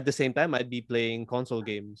I at the same time I'd be playing console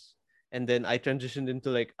games. And then I transitioned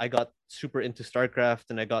into like I got super into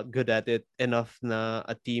StarCraft and I got good at it enough na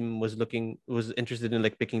a team was interested in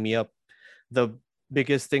like picking me up. The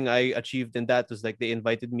biggest thing I achieved in that was like they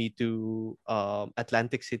invited me to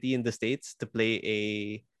Atlantic City in the States to play a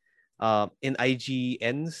in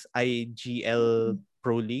IGN's IGL Mm.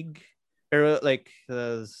 Pro League. Pero like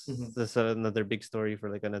Mhm. that's another big story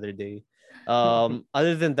for like another day.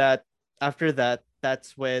 Other than that, after that,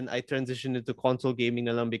 that's when I transitioned into console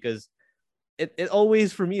gaming na lang, because it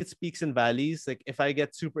always, for me, it speaks in valleys. Like if I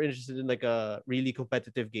get super interested in like a really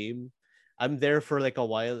competitive game, I'm there for like a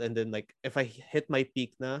while, and then like if I hit my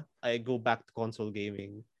peak na, I go back to console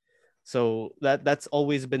gaming. So that's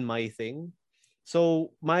always been my thing.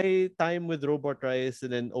 So my time with Robot Rise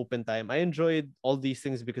and then Open Time, I enjoyed all these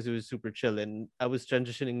things because it was super chill, and I was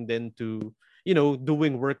transitioning then to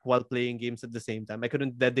doing work while playing games at the same time. I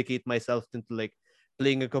couldn't dedicate myself into like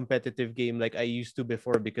playing a competitive game like I used to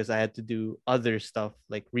before, because I had to do other stuff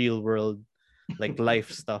like real world, like life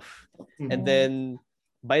stuff. And Mhm. Oh. then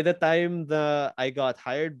by the time I got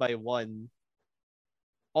hired by One,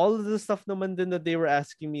 all of the stuff naman din that they were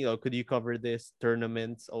asking me, oh, could you cover this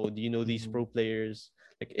tournaments? Oh, do you know these Mhm. pro players?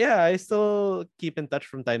 Like, yeah, I still keep in touch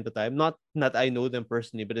from time to time. Not I know them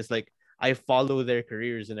personally, but it's like I follow their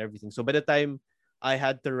careers and everything. So by the time I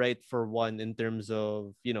had to write for one in terms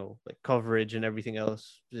of, you know, like coverage and everything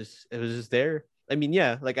else, just it was just there. I mean,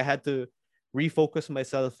 yeah, like I had to refocus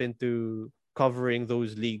myself into covering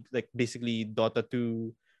those leagues, like basically Dota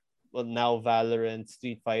 2, well now Valorant,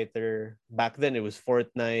 Street Fighter. Back then it was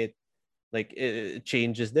Fortnite. Like it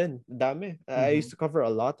changes then. Dami. I Mm-hmm. used to cover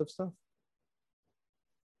a lot of stuff.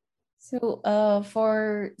 So,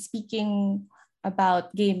 for speaking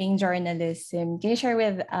about gaming journalism, can you share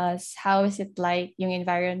with us how is it like yung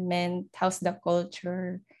environment? How's the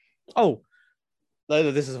culture? Oh,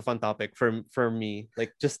 this is a fun topic for me.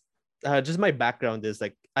 Like just my background is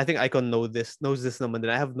like I think Icon knows this naman. Then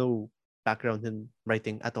I have no background in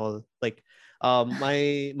writing at all. Like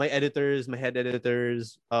my editors, my head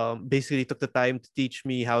editors, basically took the time to teach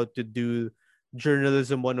me how to do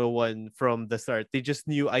journalism 101 from the start. They just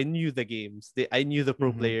knew I knew the games. I knew the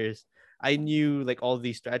pro Mm-hmm. players. I knew like all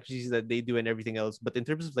these strategies that they do and everything else. But in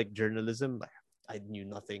terms of like journalism, like I knew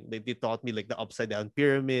nothing. They taught me like the upside down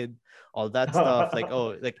pyramid, all that stuff. Like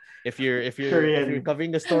oh, like if you're Korean.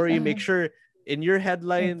 covering a story, make sure in your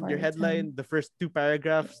Important. headline, the first two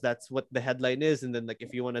paragraphs, that's what the headline is, and then like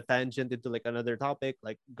if you want to tangent into like another topic,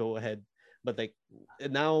 like go ahead. But like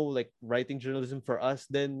now, like writing journalism for us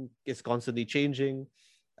then is constantly changing.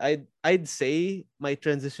 I'd say my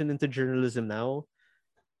transition into journalism now,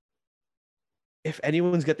 if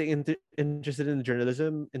anyone's getting interested in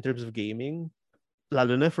journalism in terms of gaming,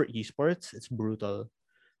 lalo na for esports, it's brutal.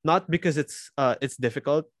 Not because it's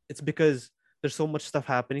difficult, it's because there's so much stuff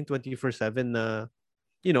happening 24/7.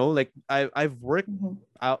 You know, like I've worked Mhm.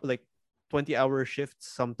 out like 20-hour shifts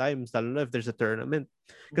sometimes. I don't know if there's a tournament,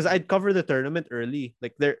 because Mhm. I'd cover the tournament early.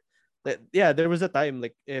 Like yeah, there was a time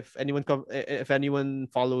like if anyone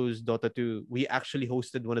follows Dota 2, we actually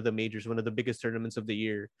hosted one of the majors, one of the biggest tournaments of the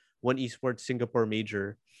year, one esports Singapore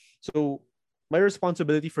major. So my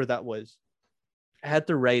responsibility for that was I had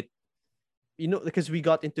to write, you know, because we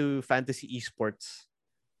got into fantasy esports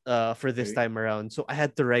for this Okay. time around. So I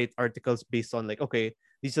had to write articles based on like, okay,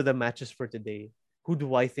 these are the matches for today. Who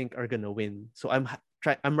do I think are gonna win? So I'm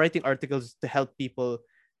writing articles to help people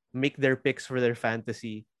make their picks for their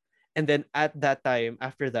fantasy. And then at that time,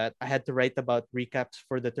 after that, I had to write about recaps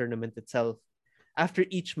for the tournament itself. After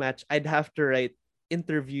each match, I'd have to write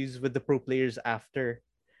interviews with the pro players after.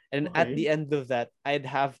 And at Okay. the end of that, I'd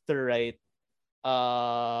have to write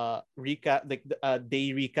recap, like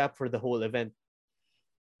day recap for the whole event.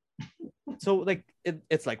 So like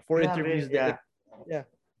it's like four Grabe. interviews that Yeah. like yeah.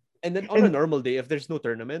 And then on a And normal day, if there's no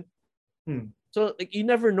tournament, hmm, so like you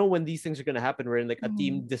never know when these things are gonna happen. Wherein like a Mhm.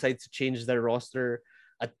 team decides to change their roster,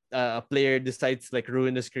 a player decides to like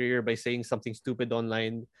ruin his career by saying something stupid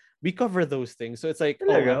online. We cover those things. So it's like,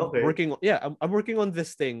 oh, talaga, okay. I'm working on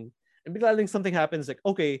this thing, and biglang something happens. Like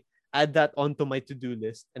okay, add that onto my to do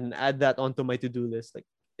list, and add that onto my to do list. Like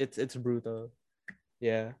it's brutal.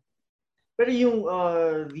 Yeah. Pero yung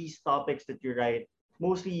these topics that you write,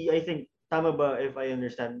 mostly I think tama ba if I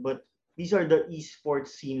understand, but these are the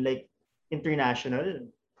esports scene like international.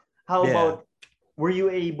 How Yeah. about were you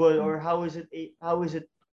able or how is it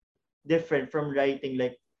different from writing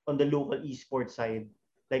like on the local esports side?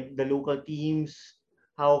 Like the local teams,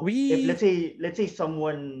 how if We let's say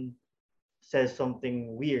someone says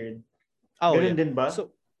something weird, Oh ganun yeah. din ba?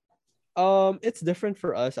 So it's different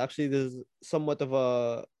for us. Actually, there's somewhat of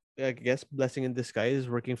a, I guess, blessing in disguise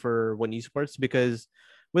working for One Esports, because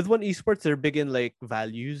with One Esports they're big in like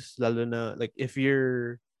values, lalo na like if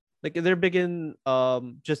you're like they're big in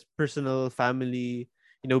just personal family,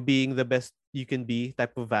 you know, being the best you can be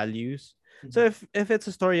type of values. So Mhm. if it's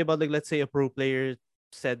a story about like let's say a pro player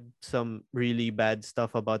said some really bad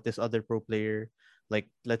stuff about this other pro player,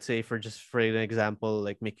 like let's say for an example,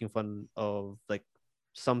 like making fun of like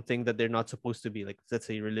something that they're not supposed to be, like let's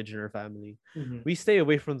say religion or family, Mhm. we stay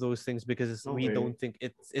away from those things because we Okay. don't think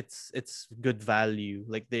it's good value.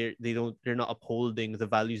 Like they're not upholding the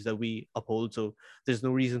values that we uphold, so there's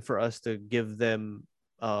no reason for us to give them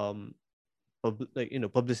um like, you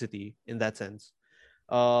know, publicity in that sense.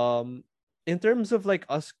 um in terms of like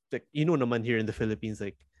us, like, you know, naman here in the Philippines,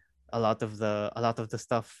 like a lot of the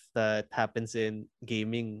stuff that happens in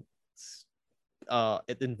gaming,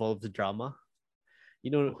 it involves drama, you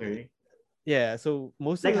know. Okay. Yeah, so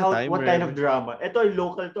most of Like the how time what kind of whenever drama? Ito ay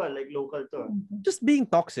local to, like local to. Mhm. just being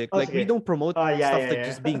toxic, Oh, like we sige. don't promote Yeah, stuff yeah, like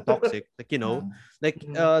just being yeah. toxic, like, you know, Ah. like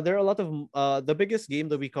Mhm. there are a lot of the biggest game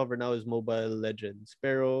that we cover now is Mobile Legends,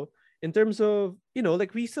 pero in terms of, you know,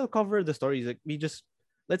 like we still cover the stories, like we just,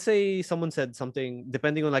 let's say someone said something,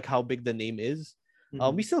 depending on like how big the name is, we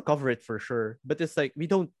Mhm. still cover it for sure, but it's like we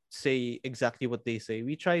don't say exactly what they say.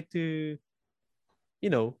 We try to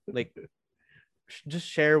like just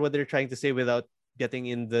share what they're trying to say without getting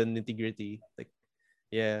in the nitty-gritty. Like,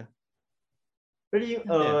 yeah. But you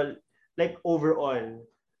Yeah. like overall,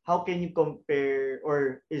 how can you compare,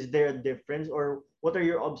 or is there a difference, or what are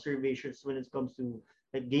your observations when it comes to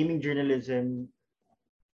like gaming journalism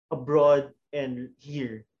abroad and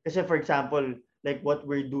here? Kasi for example, like what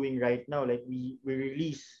we're doing right now, like we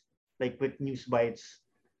release like quick news bites.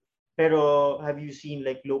 Pero have you seen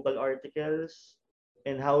like local articles,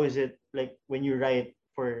 and how is it like when you write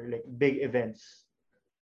for like big events?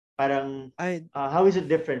 Parang I how is it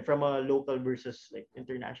different from a local versus like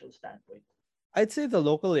international standpoint? I'd say the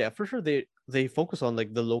local, yeah, for sure they focus on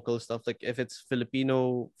like the local stuff. Like if it's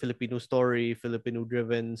Filipino story, Filipino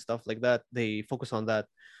driven stuff like that, they focus on that.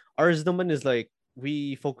 Ours naman is like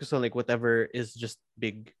we focus on like whatever is just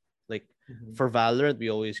big. Like Mhm. for Valorant, we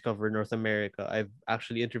always cover North America. I've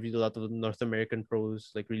actually interviewed a lot of North American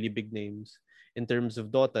pros, like really big names. In terms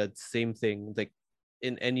of Dota, it's same thing. Like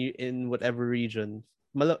in whatever region.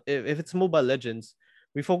 If it's Mobile Legends,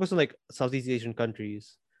 we focus on like Southeast Asian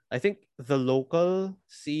countries. I think the local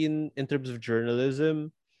scene in terms of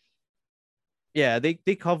journalism, yeah, they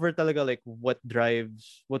cover talaga like what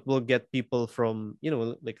will get people from,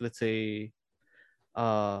 like let's say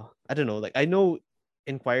I don't know, like I know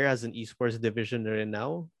Inquire has an esports division right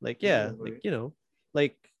now. Like yeah, like Okay.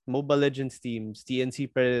 like Mobile Legends teams,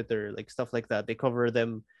 TNC Predator, like stuff like that. They cover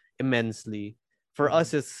them immensely. For Mhm.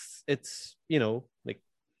 us it's like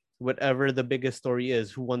whatever the biggest story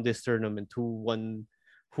is, who won this tournament, who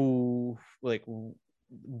like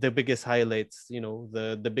the biggest highlights,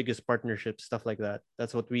 the biggest partnerships, stuff like that.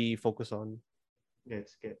 That's what we focus on.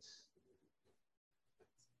 Gets.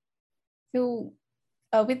 So,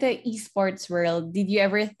 with the esports world, did you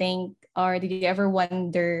ever think or did you ever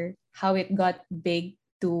wonder how it got big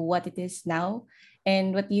to what it is now?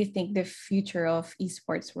 And what do you think the future of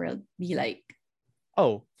esports world be like?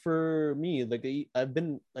 Oh, for me, like I've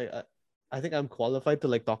been like I think I'm qualified to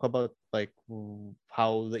like talk about like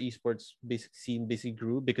how the esports basic scene basically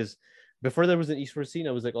grew, because before there was an esports scene,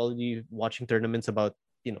 I was like already watching tournaments about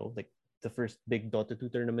like the first big Dota 2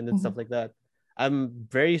 tournament and stuff Mhm. like that. I'm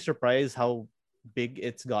very surprised how big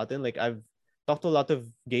it's gotten. Like I've talked to a lot of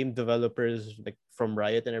game developers like from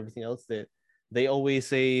Riot and everything else that they always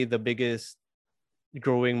say the biggest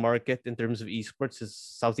growing market in terms of esports is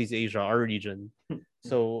Southeast Asia, our region.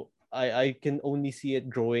 So I can only see it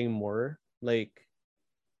growing more. Like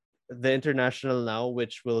the international now,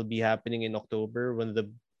 which will be happening in October, when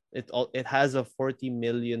it has a $40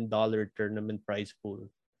 million tournament prize pool.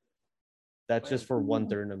 That's just Well, for one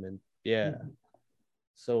tournament. Yeah. mhm.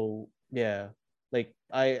 So yeah, like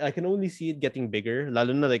I can only see it getting bigger.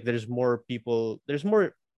 Lalo na like there's more people, there's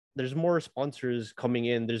more sponsors coming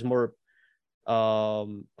in. There's more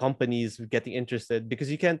companies getting interested, because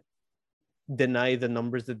you can't deny the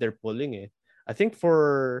numbers that they're pulling. I think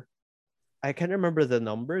for I can't remember the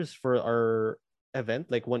numbers for our event,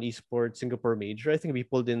 like one esports Singapore major. I think we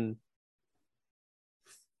pulled in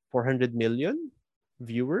 400 million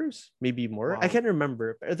viewers, maybe more. I Wow. can't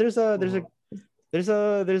remember. Uh-huh. There's a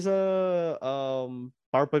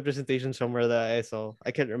PowerPoint presentation somewhere that I saw. I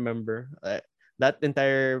can't remember. That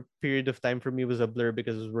entire period of time for me was a blur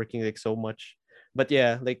because I was working like so much. But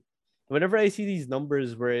yeah, like whenever I see these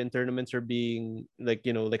numbers where in tournaments are being like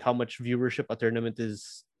like how much viewership a tournament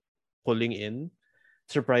is pulling in,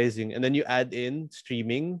 surprising. And then you add in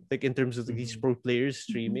streaming, like in terms of these Mhm. pro players Mhm.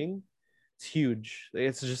 streaming, it's huge.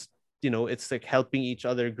 It's just it's like helping each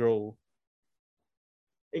other grow.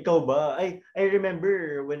 Ikaw ba? I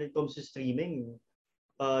remember when it comes to streaming,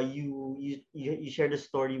 you shared a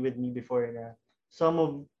story with me before na some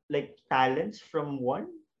of like talents from one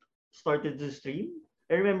started to stream.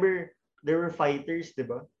 I remember there were fighters,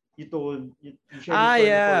 diba? You shared the Ah, story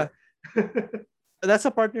yeah. before. That's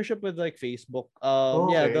a partnership with like Facebook.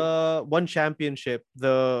 Yeah, Okay. the one championship,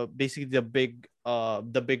 the basically the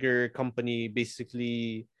bigger company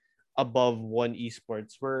basically above one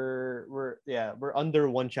esports. We're under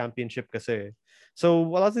one championship kasi. So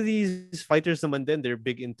a lot of these fighters naman din, they're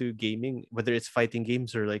big into gaming, whether it's fighting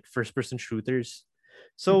games or like first person shooters.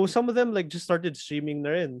 So some of them like just started streaming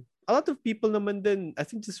na rin. A lot of people naman din, I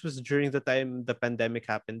think this was during the time the pandemic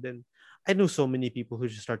happened din. I know so many people who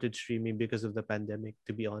just started streaming because of the pandemic,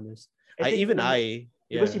 to be honest. I think di ba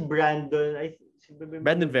si Yeah. Brandon, si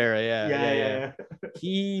Brandon mga, Vera, yeah, yeah, yeah, yeah, yeah. yeah.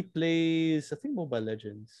 He plays, I think, Mobile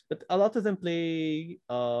Legends, but a lot of them play,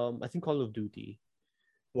 I think Call of Duty.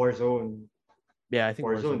 Warzone. Yeah, I think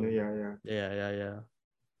Warzone, Warzone. yeah, yeah. Yeah, yeah, yeah.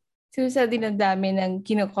 So sa dinadami ng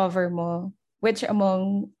kino-cover mo, which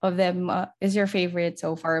among of them is your favorite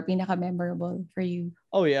so far? Pinaka-memorable for you?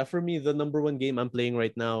 Oh yeah, for me, the number one game I'm playing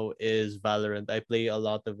right now is Valorant. I play a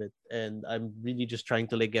lot of it, and I'm really just trying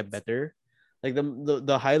to like get better. Like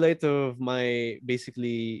the highlight of my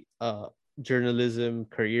basically journalism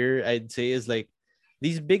career, I'd say, is like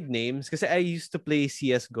these big names. Because I used to play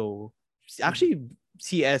CS:GO, actually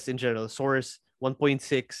CS in general, Source 1.6,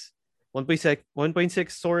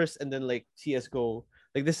 1.6 Source, and then like CS:GO.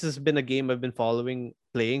 Like this has been a game I've been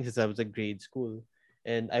playing since I was in grade school,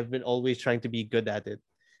 and I've been always trying to be good at it.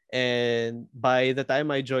 And by the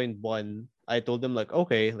time I joined one, I told them like,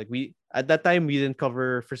 okay, like we at that time we didn't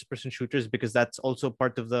cover first person shooters because that's also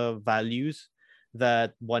part of the values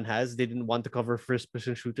that one has. They didn't want to cover first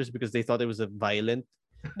person shooters because they thought it was a violent.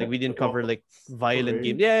 Like we didn't cover Oh, like violent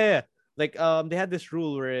games. okay. Yeah, yeah, yeah. Like they had this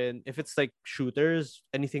rule wherein if it's like shooters,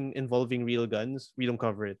 anything involving real guns, we don't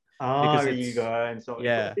cover it Ah, because real it's guns. Okay,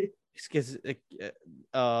 yeah. okay. Because like,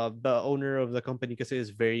 the owner of the company kasi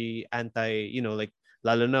is very anti, like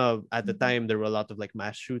lalo na at the time there were a lot of like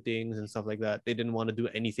mass shootings and stuff like that. They didn't want to do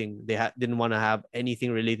anything. Didn't want to have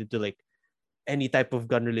anything related to like any type of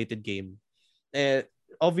gun related game. And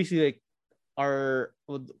obviously like our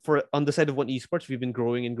for on the side of One Esports, we've been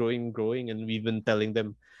growing and growing and growing, and we've been telling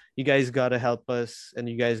them, you guys gotta help us and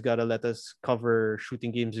you guys gotta let us cover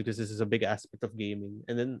shooting games because this is a big aspect of gaming.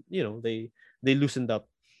 And then they loosened up.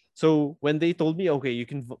 So when they told me, okay, you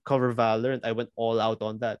can cover Valorant, I went all out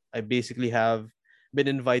on that. I basically have been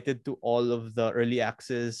invited to all of the early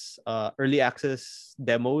access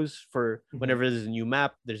demos for Mhm. whenever there's a new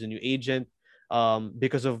map, there's a new agent.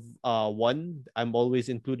 Because of one, I'm always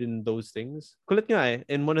included in those things. Kulit nga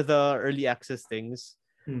in one of the early access things,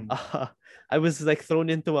 Hmm. uh, I was like thrown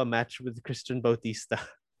into a match with Christian Bautista.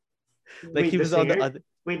 Like Wait, he the was on the singer? other,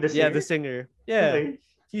 Wait, the yeah, the singer? singer. Yeah, Okay.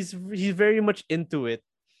 he's very much into it,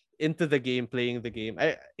 into the game, playing the game.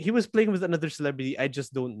 He was playing with another celebrity. I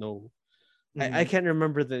just don't know. I Mm-hmm. can't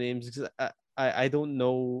remember the names because I don't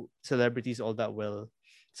know celebrities all that well.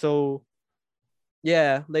 So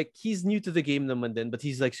yeah, like he's new to the game naman din, but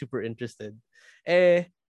he's like super interested. Eh,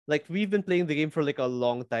 like we've been playing the game for like a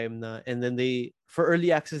long time na, and then they for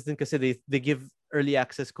early access din kasi they give early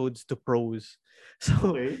access codes to pros. So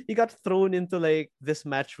Okay. he got thrown into like this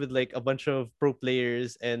match with like a bunch of pro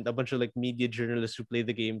players and a bunch of like media journalists who play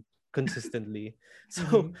the game consistently. So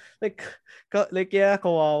Mm-hmm. like like yeah,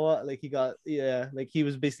 kawawa. Like he got yeah, like he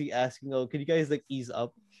was basically asking, oh, can you guys like ease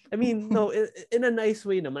up? I mean, no, in a nice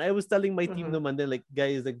way naman. I was telling my team Uh-huh. naman then, like,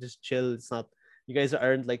 guys, like, just chill. It's not, you guys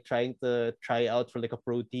aren't, like, trying to try out for, like, a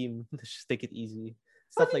pro team. Just take it easy.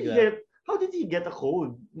 How Stuff did like he that. get how did he get a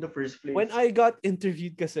code in the first When place? I got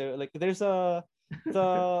interviewed kasi, like, there's the,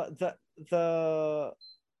 the, the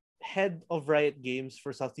head of Riot Games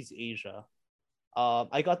for Southeast Asia.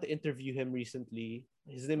 I got to interview him recently.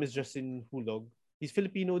 His name is Justin Hulog. He's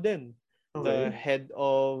Filipino then, the Okay. head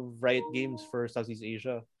of Riot Games for Southeast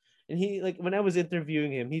Asia. And he like when I was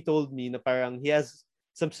interviewing him, he told me na parang he has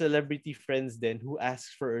some celebrity friends then who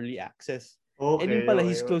asks for early access. And yung Okay, pala, okay,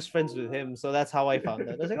 he's okay. close friends with him. So that's how I found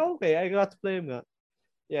out. I was like, oh, okay, I got to play him nga.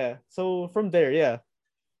 Yeah. So from there, yeah.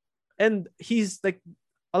 And he's like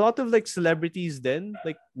a lot of like celebrities then,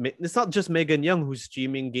 like it's not just Megan Young who's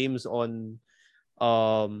streaming games on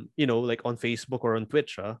like on Facebook or on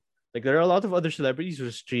Twitch, huh? Like there are a lot of other celebrities who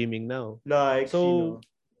are streaming now. Like, So Sino.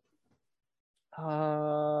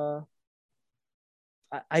 uh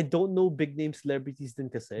I don't know big name celebrities din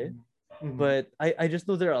kasi, Mm-hmm. but I just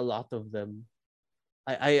know there are a lot of them.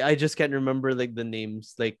 I just can't remember like the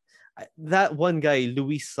names. Like that one guy,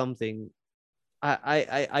 Louis something.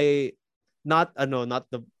 I not no,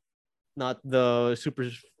 not the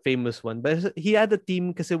super famous one, but he had a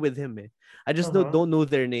team kasi with him eh. I just Uh-huh. don't know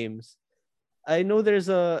their names. I know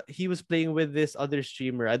he was playing with this other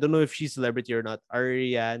streamer. I don't know if she's celebrity or not.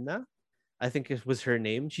 Ariana, I think it was her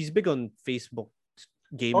name. She's big on Facebook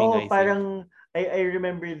gaming, Oh, I think. parang I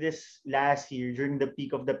remember this last year during the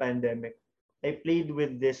peak of the pandemic. I played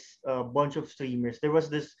with this bunch of streamers. There was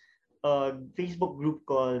this Facebook group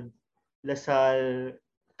called Lasal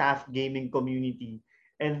Taft Gaming Community,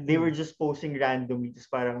 and they were Mm. just posting randomly. Just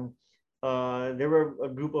parang there were a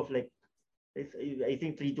group of like I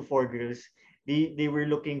think 3 to 4 girls. They were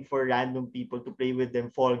looking for random people to play with them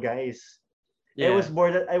Fall Guys. Yeah,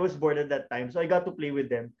 I was bored at that time, so I got to play with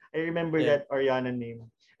them. I remember yeah, that Ariana name.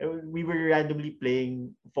 We were randomly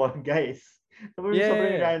playing Fall Guys. yeah, yeah,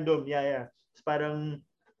 Sobrang yeah. random. Yeah, yeah. It's parang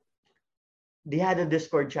they had a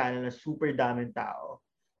Discord channel na super daming tao.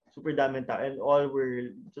 Super daming tao. And all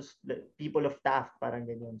were just like, people of Taft, parang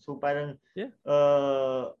ganyan. So parang Yeah.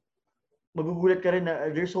 uh, magugulat ka rin na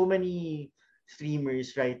there's so many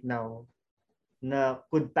streamers right now na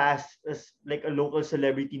could pass as like a local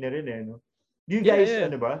celebrity na rin eh, no? Do you Yeah, guys, yeah.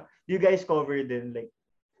 ano ba? Do you guys cover then like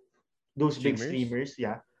those big Streamers. streamers?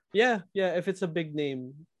 Yeah. Yeah, yeah. If it's a big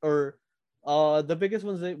name or the biggest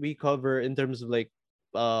ones that we cover in terms of like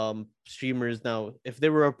streamers now, if they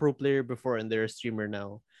were a pro player before and they're a streamer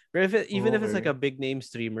now, or if even if it's like Okay. a big name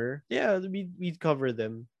streamer, yeah, we'd cover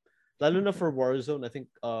them. Lalo na for Warzone, I think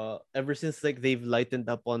ever since like they've lightened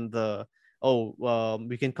up on the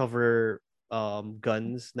we can cover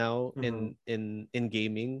guns now Mhm. in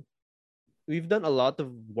gaming. We've done a lot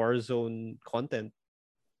of Warzone content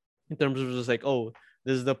in terms of just like, oh,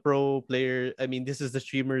 this is the pro player. I mean, this is the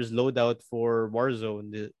streamer's loadout for Warzone.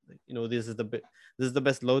 This is this is the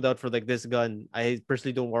best loadout for like this gun. I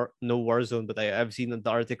personally don't know Warzone, but I've seen the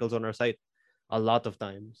articles on our site a lot of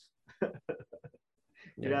times.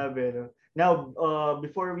 Yeah. Grabe, no? Now,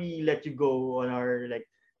 before we let you go on our like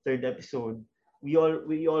third episode, we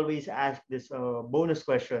always ask this bonus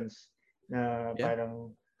questions na Yeah.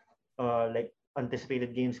 parang like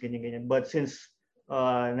anticipated games ganyan ganyan. But since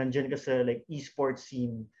nandiyan ka sa like esports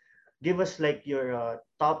scene, give us like your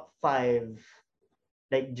top 5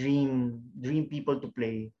 like dream people to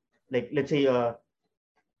play. Like let's say you're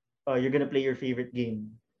gonna play your favorite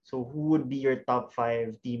game. So who would be your top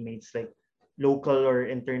 5 teammates like local or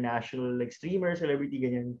international like streamer, celebrity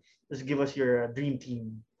ganyan? Just give us your dream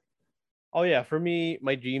team. Oh yeah, for me,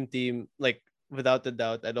 my dream team, like without a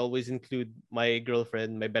doubt, I'd always include my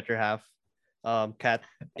girlfriend, my better half, Kat,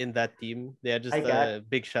 in that team. Yeah, Hi just Kat. a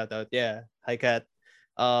big shout out. Yeah, hi Kat.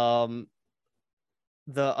 Um,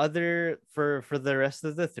 the other for the rest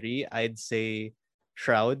of the three, I'd say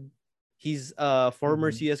Shroud. He's a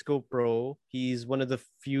former Mhm. CS:GO pro. He's one of the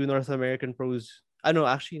few North American pros. I know,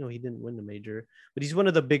 actually, no, he didn't win the major, but he's one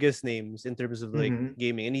of the biggest names in terms of like Mhm.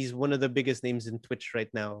 gaming, and he's one of the biggest names in Twitch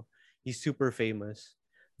right now. He's super famous.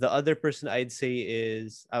 The other person I'd say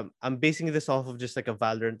is I'm basing this off of just like a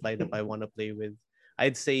Valorant lineup I want to play with.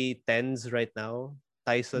 I'd say Tens right now.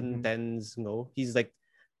 Tyson Mhm. Tens Ngo. He's like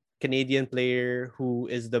Canadian player who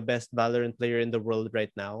is the best Valorant player in the world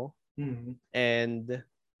right now. Mhm. And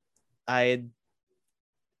I'd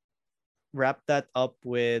wrap that up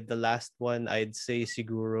with the last one I'd say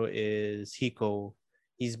Siguro is Hiko.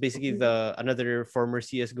 He's basically Okay. the another former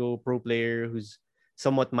CS:GO pro player who's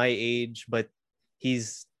somewhat my age, but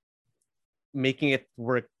he's making it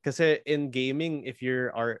work. Because in gaming, if you're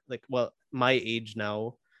are like my age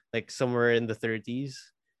now, like somewhere in the 30s,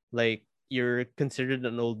 like you're considered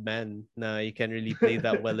an old man. Nah, you can't really play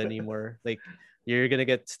that well anymore. Like you're gonna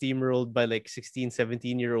get steamrolled by like 16,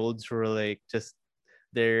 17-year olds who are like just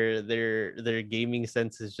their gaming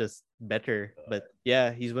sense is just better. But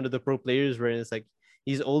yeah, he's one of the pro players where it's like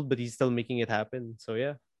he's old but he's still making it happen. So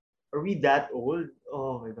yeah. Are we that old?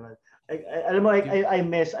 Oh my god. Alam mo, like, Dude, I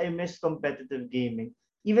miss competitive gaming.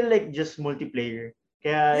 Even like just multiplayer.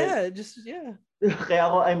 Kaya yeah, just yeah. kaya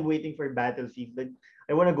ako I'm waiting for Battlefield. Like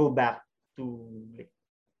I want to go back to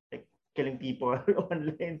like killing people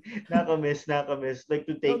online. Nakamiss. Like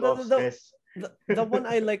to No, take off stress. the one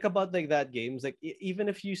I like about like that games, like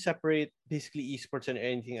even if you separate basically esports and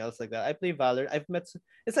anything else like that, I play Valor.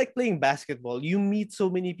 It's like playing basketball. You meet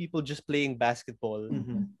so many people just playing basketball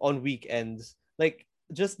Mhm. on weekends. Like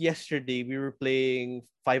just yesterday, we were playing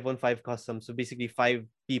 5-on-5 custom. So basically, 5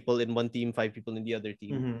 people in one team, 5 people in the other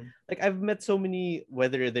team. Mhm. Like I've met so many,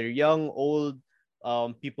 whether they're young, old,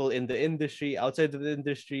 people in the industry, outside of the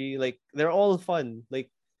industry. Like they're all fun.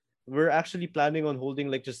 Like we're actually planning on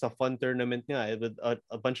holding like just a fun tournament nga, with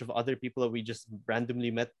a bunch of other people that we just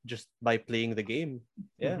randomly met just by playing the game.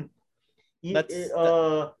 Yeah, Y- eh, that's that.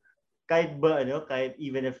 uh, kahit ba ano, kahit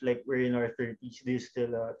even if like we're in our 30s, do you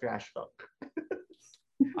still trash talk?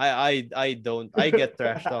 I don't. I get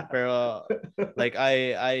trash talk, pero like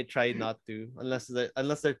I try not to unless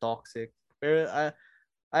they're toxic. Pero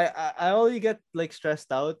I only get like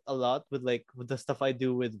stressed out a lot with the stuff I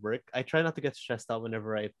do with work. I try not to get stressed out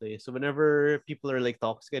whenever I play. So whenever people are like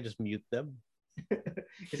toxic, I just mute them.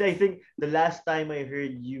 Because I think the last time I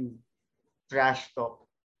heard you trash talk,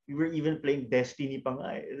 we were even playing Destiny pa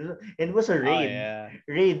nga eh. And it was a Oh raid. yeah.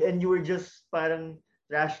 Raid and you were just parang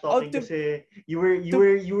trash Oh talking to kasi you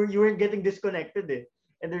weren't getting disconnected eh.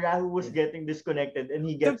 And the Rahu was to getting disconnected and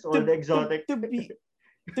he to gets all to the to, exotic.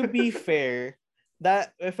 to be fair,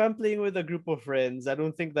 that if I'm playing with a group of friends, I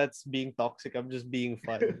don't think that's being toxic. I'm just being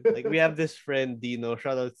fun. Like we have this friend Dino.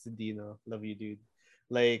 Shout out to Dino. Love you, dude.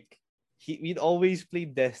 Like we'd always play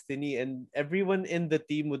Destiny, and everyone in the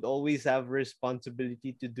team would always have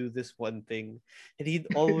responsibility to do this one thing, and he'd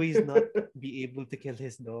always not be able to kill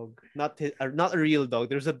his dog. Not a real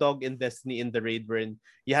dog. There's a dog in Destiny in the raid wherein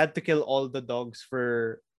you had to kill all the dogs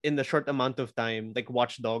for in a short amount of time, like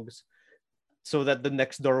Watch Dogs, so that the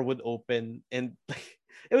next door would open, and like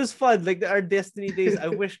it was fun. Like our Destiny days. I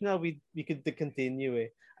wish now we could continue.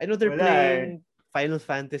 I know they're Wala eh. playing Final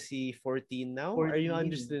Fantasy 14 now. Are you not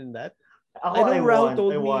 14. interested in that? Ako, I know Rao I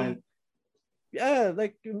told want. me, yeah,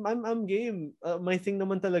 like I'm game. My thing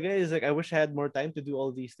naman talaga is like I wish I had more time to do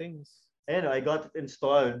all these things. Ayun, I got it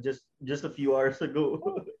installed just a few hours ago.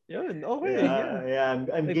 Oh, yun. Okay, yeah. Yeah,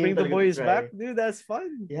 I'm Like game bring the talaga to boys try. back, dude. That's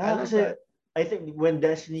fun. I Yeah, love kasi that. I think when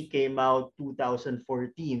Destiny came out 2014,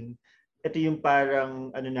 ito yung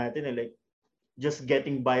parang ano natin like just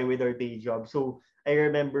getting by with our day job. So I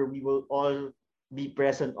remember we will all be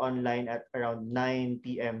present online at around 9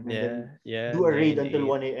 p.m. and then Yeah, do a raid 9, until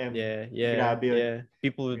 8. 1 a.m. Yeah. Grabe yun.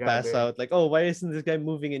 People would pass Grabe. out like, oh, why isn't this guy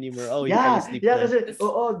moving anymore? Oh, he fell Yeah, asleep yeah, na. kasi,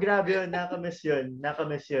 oo, grabe yun, nakamiss yun,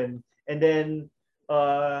 nakamiss yun. And then,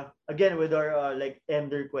 again, with our, like,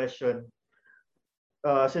 ender question,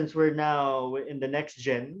 since we're now in the next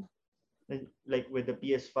gen, like with the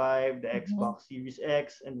PS5, the Mhm. Xbox Series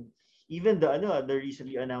X, and even the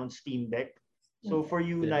recently announced Steam Deck. So for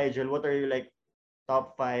you, Yeah. Nigel, what are your, like,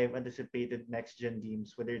 top 5 anticipated next gen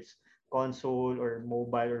games, whether it's console or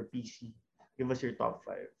mobile or PC? Give us your top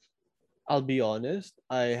 5. I'll be honest,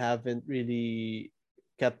 I haven't really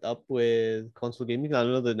kept up with console gaming. I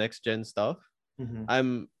don't know the next gen stuff. Mm-hmm.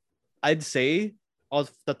 I'd say off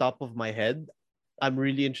the top of my head, I'm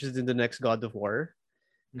really interested in the next God of War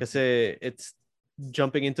because it's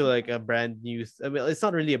jumping into like a brand new. I mean, it's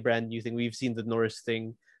not really a brand new thing. We've seen the Norse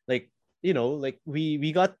thing, like like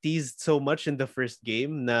we got teased so much in the first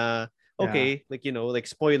game. Na Yeah. okay, like like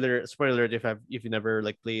spoiler if you never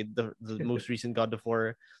like played the most recent God of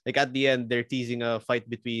War, like at the end they're teasing a fight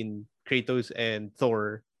between Kratos and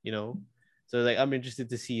Thor. So like I'm interested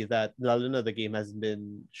to see that. Lalo na the game hasn't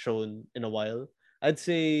been shown in a while. I'd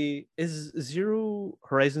say is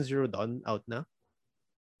Horizon Zero Dawn out now?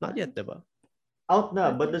 Not yet, diba? Out na,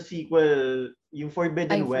 I but think. the sequel, yung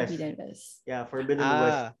Forbidden Ay, West. Forbidden West. Yeah, Forbidden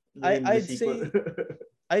West Ah, I named the I'd sequel. say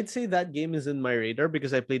I'd say that game is in my radar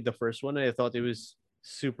because I played the first one and I thought it was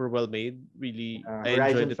super well made. Really, I enjoyed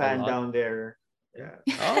Horizon it a fan lot. down there. Yeah.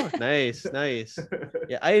 Yeah. Oh, nice.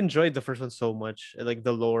 Yeah, I enjoyed the first one so much. Like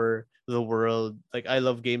the lore, the world. Like I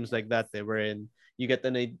love games like that. They were in. You get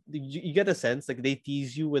you get a sense like they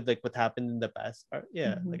tease you with like what happened in the past.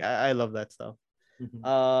 Yeah, like Mhm. I love that stuff. Mhm.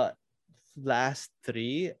 Uh, last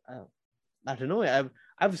three. I don't know.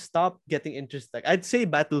 I've stopped getting interested. Like I'd say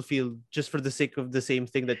Battlefield just for the sake of the same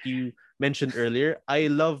thing that you mentioned earlier.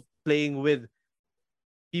 I love playing with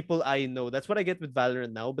people I know. That's what I get with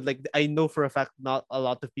Valorant now. But like I know for a fact not a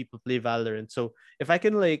lot of people play Valorant. So if I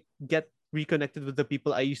can like get reconnected with the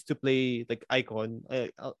people I used to play like Icon,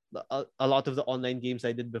 a lot of the online games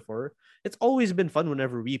I did before, it's always been fun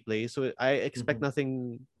whenever we play. So I expect Mhm. nothing.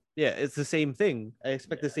 Yeah, it's the same thing. I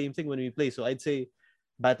expect the Yeah. same thing when we play. So I'd say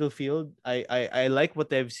Battlefield. I like what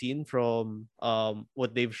they've seen from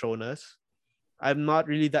what they've shown us. I'm not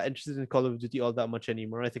really that interested in Call of Duty all that much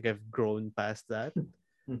anymore. I think I've grown past that.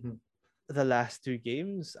 Mhm. The last two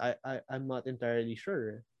games, I'm not entirely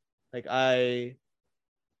sure. Like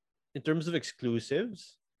in terms of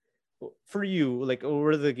exclusives, for you, like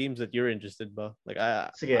what are the games that you're interested ba? Like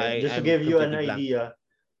Sige, just to I'm give you an completely blank. idea,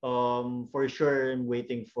 for sure I'm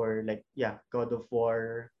waiting for, like, yeah, God of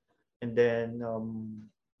War, and then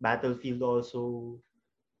Battlefield also,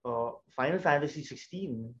 Final Fantasy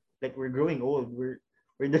 16. Like, we're growing old. We're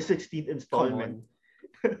in the 16th Come installment. on.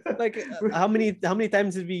 Like how many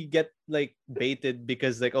times did we get like baited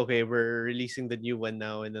because like okay we're releasing the new one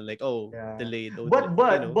now and then like oh Yeah. delayed oh But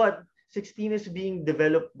delayed but but 16 is being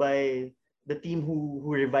developed by the team who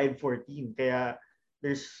revived 14. Kaya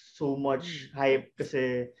there's so much Hmm. hype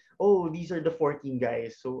kasi, oh, these are the 14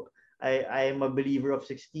 guys. So I am a believer of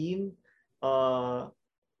 16. Uh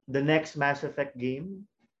the next Mass Effect game,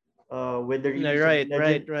 with the No, release of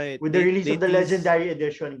the right. with the They release they of the tease. legendary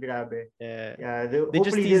edition, grabe. Yeah. Yeah, They just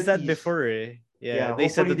hopefully teased they'll that tease. before, eh. Yeah, Yeah, they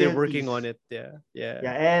said hopefully that they're they'll working tease. on it. Yeah.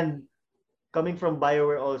 Yeah, and coming from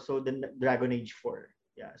BioWare also the Dragon Age 4.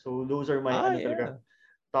 Yeah, so those are my Ah, talaga yeah.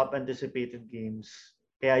 top anticipated games.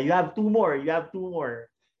 Kaya you have two more. You have two more.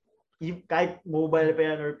 Kahit mobile pa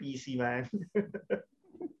yan or PC, man.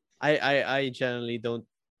 I generally don't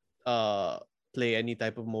uh play any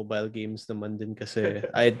type of mobile games naman din kasi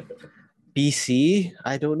I PC,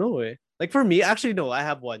 I don't know eh. Like for me, actually no, I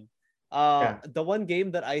have one. Yeah. The one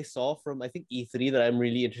game that I saw from I think E3 that I'm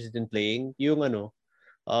really interested in playing, yung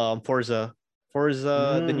Forza.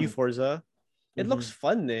 Forza, the new Mm. Forza. It looks Mm-hmm.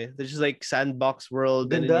 fun eh. There's just like sandbox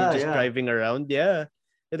world and then you're Ganda, just yeah. driving around. Yeah.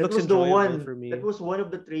 It That looks was the enjoyable one. for That me. was one of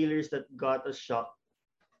the trailers that got us shocked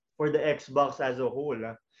for the Xbox as a whole.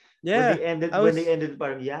 Ah. Yeah, I when they was ended,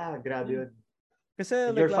 parang, yeah, grabe yun. kasi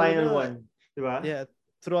And your like lalo final na, one, di ba? yeah,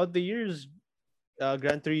 throughout the years,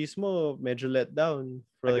 Gran Turismo medyo let down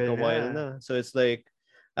for like Tagal a na. while na. So it's like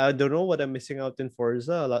I don't know what I'm missing out in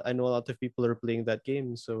Forza. I know a lot of people are playing that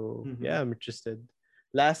game, so Mhm. yeah, I'm interested.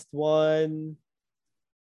 Last one,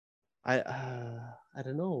 I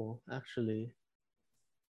don't know actually.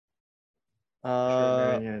 Sure, Uh,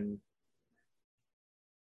 meron yan.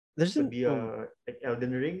 there's Could an be like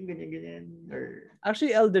Elden Ring, ganyan-ganyan. Or,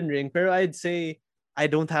 actually Elden Ring, pero I'd say I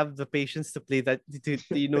don't have the patience to play that.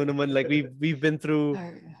 You know, naman like we've been through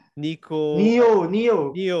Nico, Neo.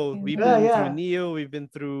 Neo. We've Yeah, been through yeah. Neo. We've been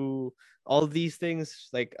through all these things.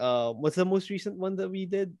 Like, what's the most recent one that we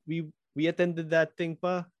did? We attended that thing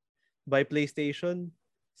pa by PlayStation.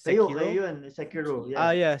 Kayo Sekiro. yun. Sekiro,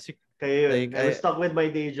 Ah, yeah. yeah. Kayo yun. Like I was stuck with my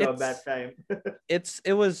day job that it's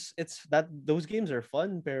time. it's that those games are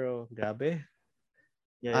fun, pero grabe.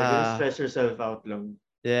 Yeah, you're gonna Ah, stress yourself out lang.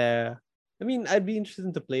 yeah. I mean, I'd be interested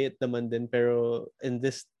to play it naman din, pero in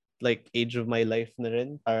this like age of my life na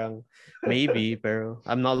rin, parang maybe, pero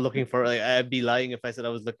I'm not looking for, like, I'd be lying if I said I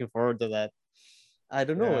was looking forward to that. I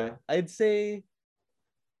don't know eh. Yeah. I'd say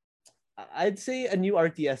a new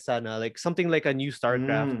RTS sana, like something like a new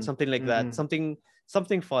StarCraft, Mm. something like that. Mm-hmm.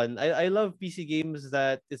 Something fun. I love PC games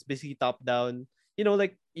that it's basically top down. You know,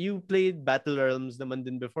 like you played Battle Realms naman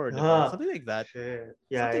din before, diba? Ah, Something like that. shit.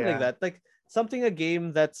 Yeah, Something like yeah. that. Like something a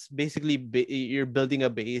game that's basically you're building a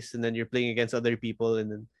base and then you're playing against other people and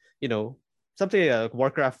then you know something like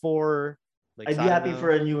Warcraft 4, like I'd be happy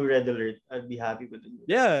for sana. a new Red Alert. I'd be happy with a new Red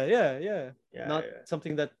Alert. Yeah. Yeah, Not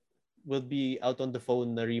something that will be out on the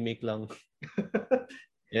phone na remake lang.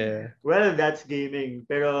 yeah. Yeah. Well, that's gaming.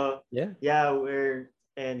 Pero Yeah. yeah,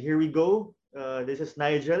 and here we go. This is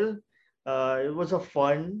Nigel. It was a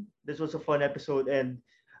fun. This was a fun episode. And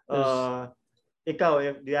There's uh, ikaw,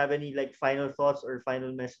 do you have any like final thoughts or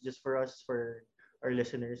final messages for us for our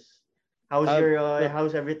listeners? look,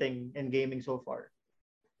 How's everything in gaming so far?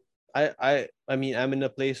 I mean I'm in a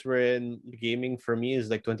place wherein gaming for me is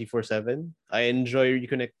like 24/7. I enjoy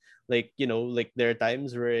reconnect, like like there are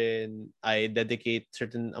times wherein I dedicate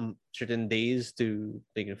certain days to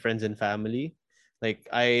like friends and family. Like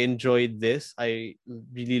I enjoyed this. I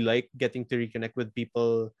really like getting to reconnect with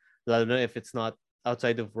people, lalo na if it's not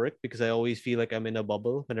outside of work, because I always feel like I'm in a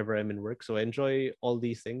bubble whenever I'm in work. So I enjoy all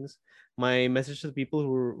these things. My message to the people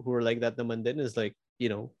who are like that naman din is like,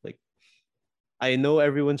 like I know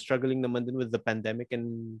everyone's struggling naman din with the pandemic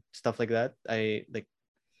and stuff like that. I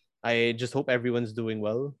just hope everyone's doing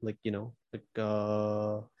well. Like, like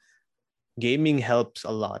gaming helps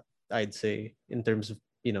a lot, I'd say, in terms of,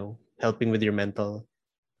 helping with your mental.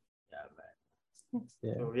 Yeah, man.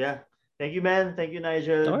 Yeah. So yeah. Thank you, man. Thank you,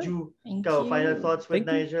 Nigel. All right. Ju, Thank ikaw, final you. thoughts with Thank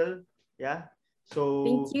you. Nigel? Yeah. Thank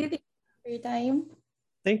So you. Thank you for your time.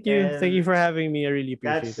 Thank you. Thank you and for having me. I really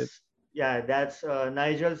appreciate it. that's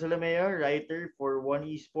Nigel Solomeo, writer for One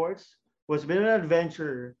Esports, who's been an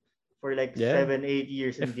adventurer for like Yeah. 7-8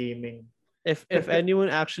 years in If gaming. if anyone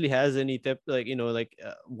actually has any tip, like like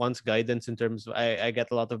wants guidance in terms of, I get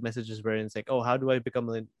a lot of messages where it's like, oh, how do I become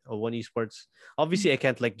a One Esports? Obviously I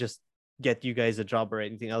can't like just get you guys a job or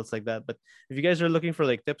anything else like that, but if you guys are looking for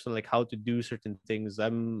like tips on like how to do certain things,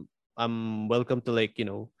 I'm welcome to like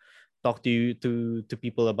talk to you to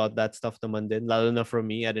people about that stuff naman din. Lalo na from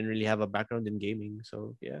me, I didn't really have a background in gaming,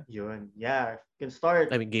 so yeah. Yun. Yeah,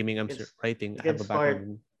 I mean gaming, you I'm can writing, you I can have a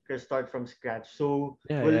background start in. from scratch. So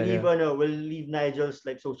Yeah, yeah, yeah. we'll leave Nigel's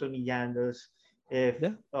like social media handles if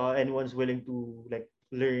Yeah. anyone's willing to like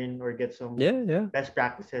learn or get some Yeah. best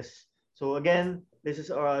practices. So again, this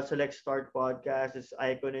is our Select Start podcast. It's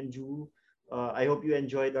Icon and Ju. I hope you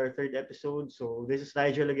enjoyed our third episode. So this is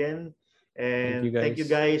Nigel again, Thank you and thank you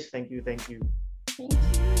guys. guys. Thank you. Thank you.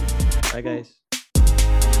 Bye Whew. guys.